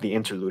except the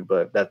interlude,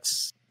 but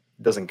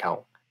doesn't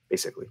count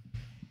basically.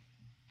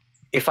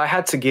 If I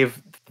had to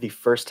give the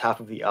first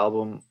half of the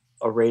album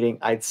a rating,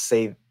 I'd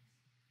say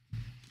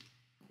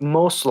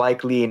most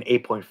likely an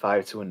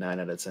 8.5 to a 9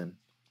 out of 10.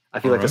 I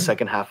feel like the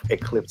second half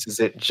eclipses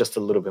it just a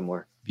little bit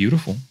more.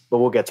 Beautiful. But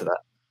we'll get to that.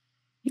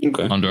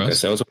 Okay.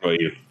 Andres? What about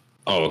you?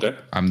 Oh, okay.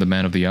 I'm the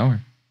man of the hour.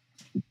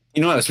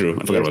 You know, that's true.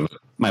 I forgot about that.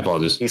 My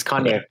apologies. He's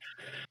Kanye.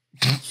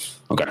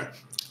 Okay.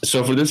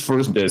 So for this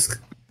first disc,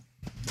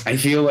 I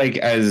feel like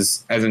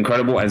as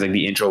incredible as like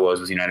the intro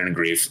was United in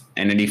Grief,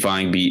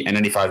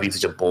 N95 being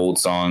such a bold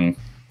song,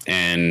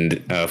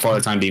 and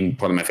Father Time being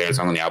probably my favorite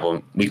song on the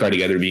album, We Cry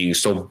Together being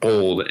so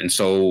bold and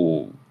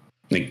so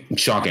like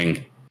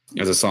shocking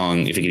as a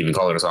song, if you can even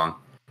call it a song,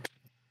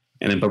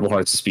 and then Purple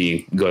Hearts just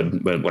being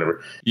good, but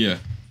whatever. Yeah.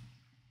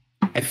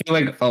 I feel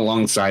like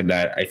alongside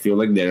that, I feel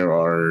like there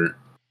are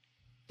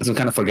some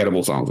kind of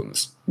forgettable songs on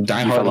this.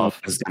 Die Hard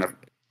is kind of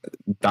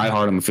Die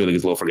Hard. I'm feeling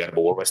is a little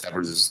forgettable. War by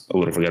Steppers is a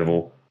little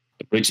forgettable.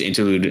 The Bridge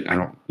Interlude, I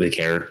don't really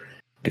care.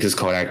 It's just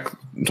Kodak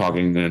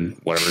talking and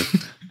whatever.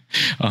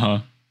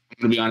 I'm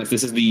gonna be honest.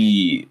 This is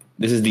the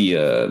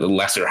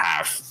lesser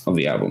half of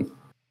the album.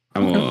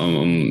 I'm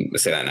gonna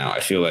say that now. I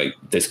feel like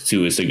disc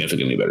 2 is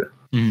significantly better.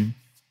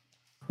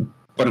 Mm-hmm.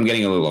 But I'm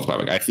getting a little off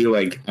topic. I feel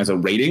like as a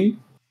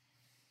rating,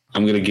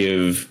 I'm gonna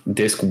give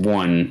disc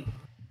 1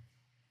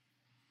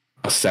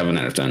 a 7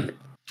 out of 10.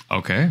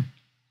 Okay.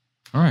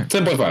 All right.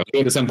 7.5. I'll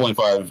give it a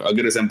 7.5. I'll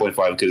give it a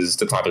 7.5 because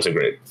the topics are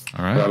great.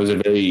 All right. The topics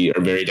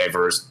are very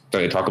diverse.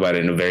 They talk about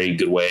it in a very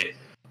good way.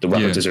 The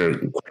references are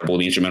incredible.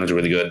 The instrumentals are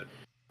really good.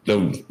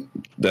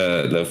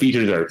 The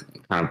features are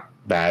kind of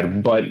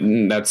bad, but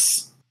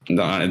it's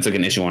like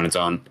an issue on its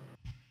own.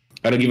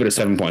 I'd give it a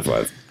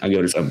 7.5. I'll give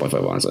it a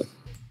 7.5, honestly.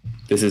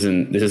 This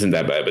isn't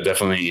that bad, but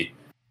definitely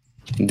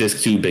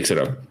disc 2 picks it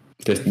up.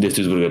 Disc 2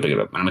 is really going to pick it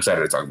up. And I'm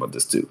excited to talk about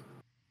this too.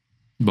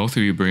 Both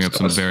of you bring up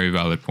some very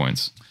valid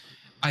points.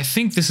 I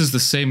think this is the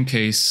same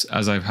case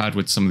as I've had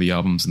with some of the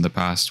albums in the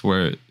past,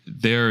 where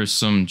there are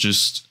some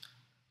just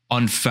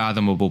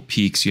unfathomable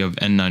peaks. You have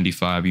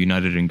N95,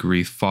 United in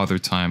Grief, Father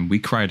Time, We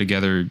Cry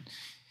Together,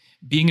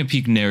 being a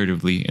peak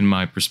narratively, in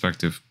my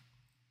perspective.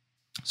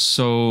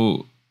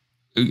 So,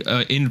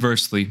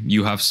 inversely,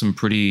 you have some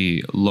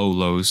pretty low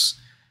lows.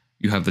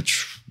 You have the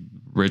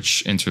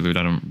Rich Interlude.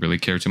 I don't really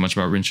care too much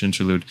about Rich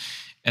Interlude.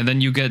 And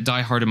then you get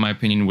Die Hard, in my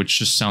opinion, which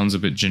just sounds a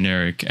bit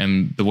generic.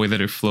 And the way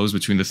that it flows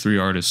between the three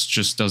artists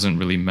just doesn't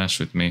really mesh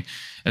with me.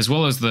 As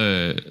well as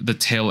the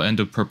tail end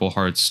of Purple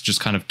Hearts just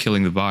kind of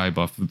killing the vibe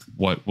off of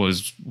what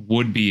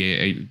would be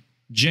a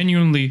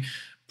genuinely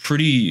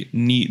pretty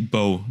neat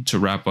bow to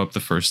wrap up the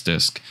first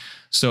disc.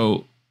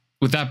 So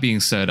with that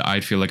being said, I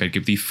feel like I'd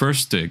give the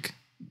first disc.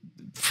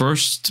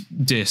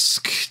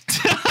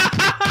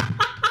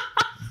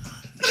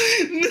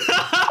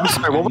 I'm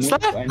sorry, what was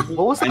that?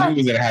 What was that? I knew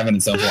we were gonna have it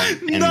at some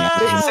point. And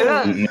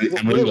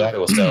I'm really glad it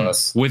was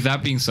us. With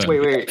that being said,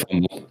 wait.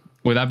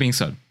 With that being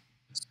said,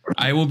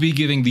 I will be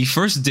giving the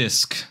first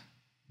disc,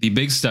 The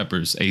Big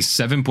Steppers, a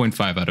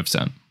 7.5 out of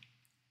 10.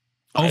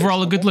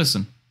 Overall, a good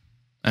listen.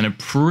 And a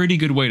pretty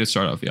good way to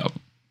start off the album.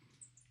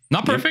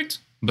 Not perfect,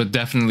 but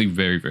definitely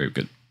very, very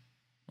good.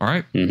 All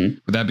right. Mm-hmm.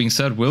 With that being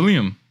said,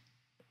 William,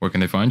 where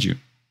can they find you?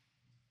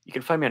 You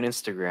can find me on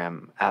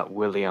Instagram at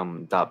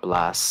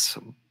william.blas,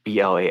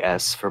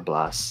 BLAS for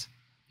Blas.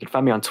 You can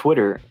find me on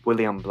Twitter,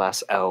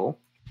 WilliamBlasL.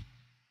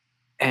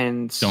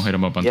 And don't hit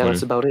him up on Twitter. Yeah,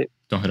 that's about it.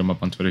 Don't hit him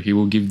up on Twitter. He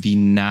will give the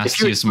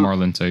nastiest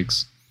Marlon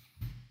takes.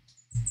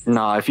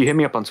 Nah, if you hit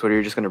me up on Twitter,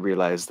 you're just going to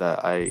realize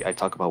that I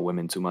talk about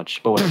women too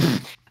much. But whatever.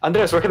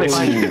 Andres, where can they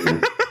find you?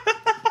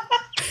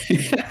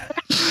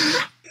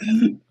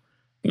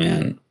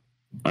 Man.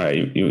 All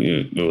right,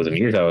 you it was in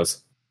your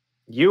house.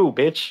 You,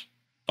 bitch.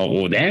 Oh,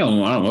 well,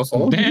 damn. I don't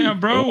know. Damn,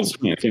 bro. All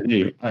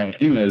right,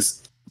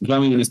 anyways,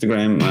 find me on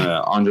Instagram,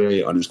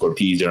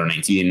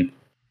 Andre_P019.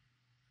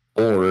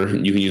 Or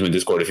you can use my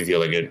Discord if you feel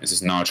like it. It's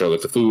just Nacho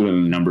like the food,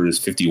 and the number is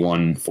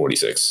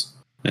 5146.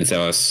 And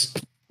tell us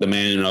the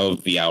man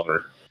of the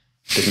hour.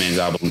 This man's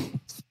album.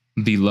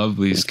 The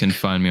lovelies can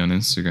find me on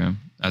Instagram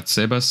at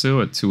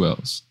Sebasil at 2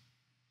 L's.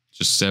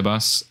 Just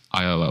Sebas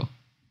ILL.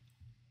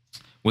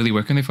 Willie,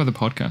 where can they find the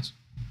podcast?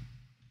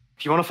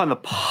 If you want to find the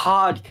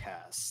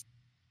podcast,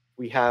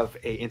 we have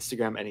a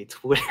Instagram and a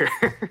Twitter.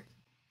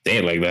 Say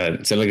it like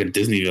that. Say it like a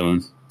Disney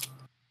villain.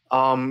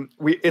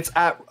 It's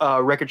at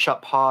Record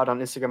Shop Pod on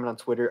Instagram and on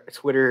Twitter.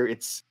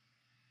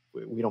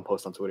 We don't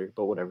post on Twitter,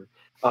 but whatever.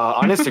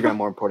 On Instagram,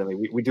 more importantly,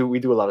 we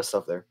do a lot of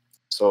stuff there.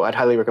 So I'd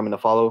highly recommend to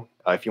follow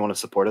if you want to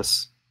support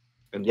us.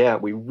 And yeah,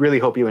 we really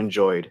hope you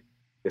enjoyed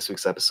this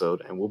week's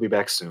episode, and we'll be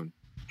back soon.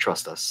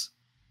 Trust us.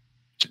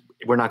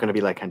 We're not going to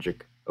be like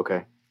Kendrick,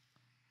 okay?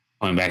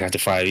 Coming back after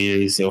 5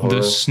 years.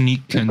 The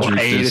sneak Kendrick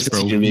this,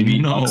 bro.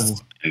 No.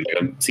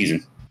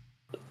 Season.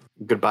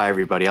 Goodbye,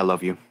 everybody. I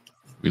love you.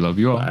 We love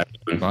you all.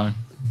 Bye.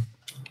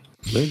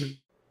 Later.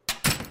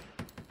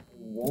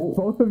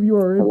 Both of you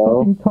are in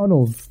fucking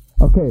tunnels.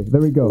 Okay,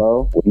 there we go.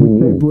 Hello? We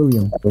saved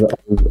William. I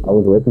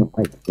was away from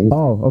Mike.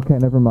 Oh, okay,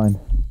 never mind.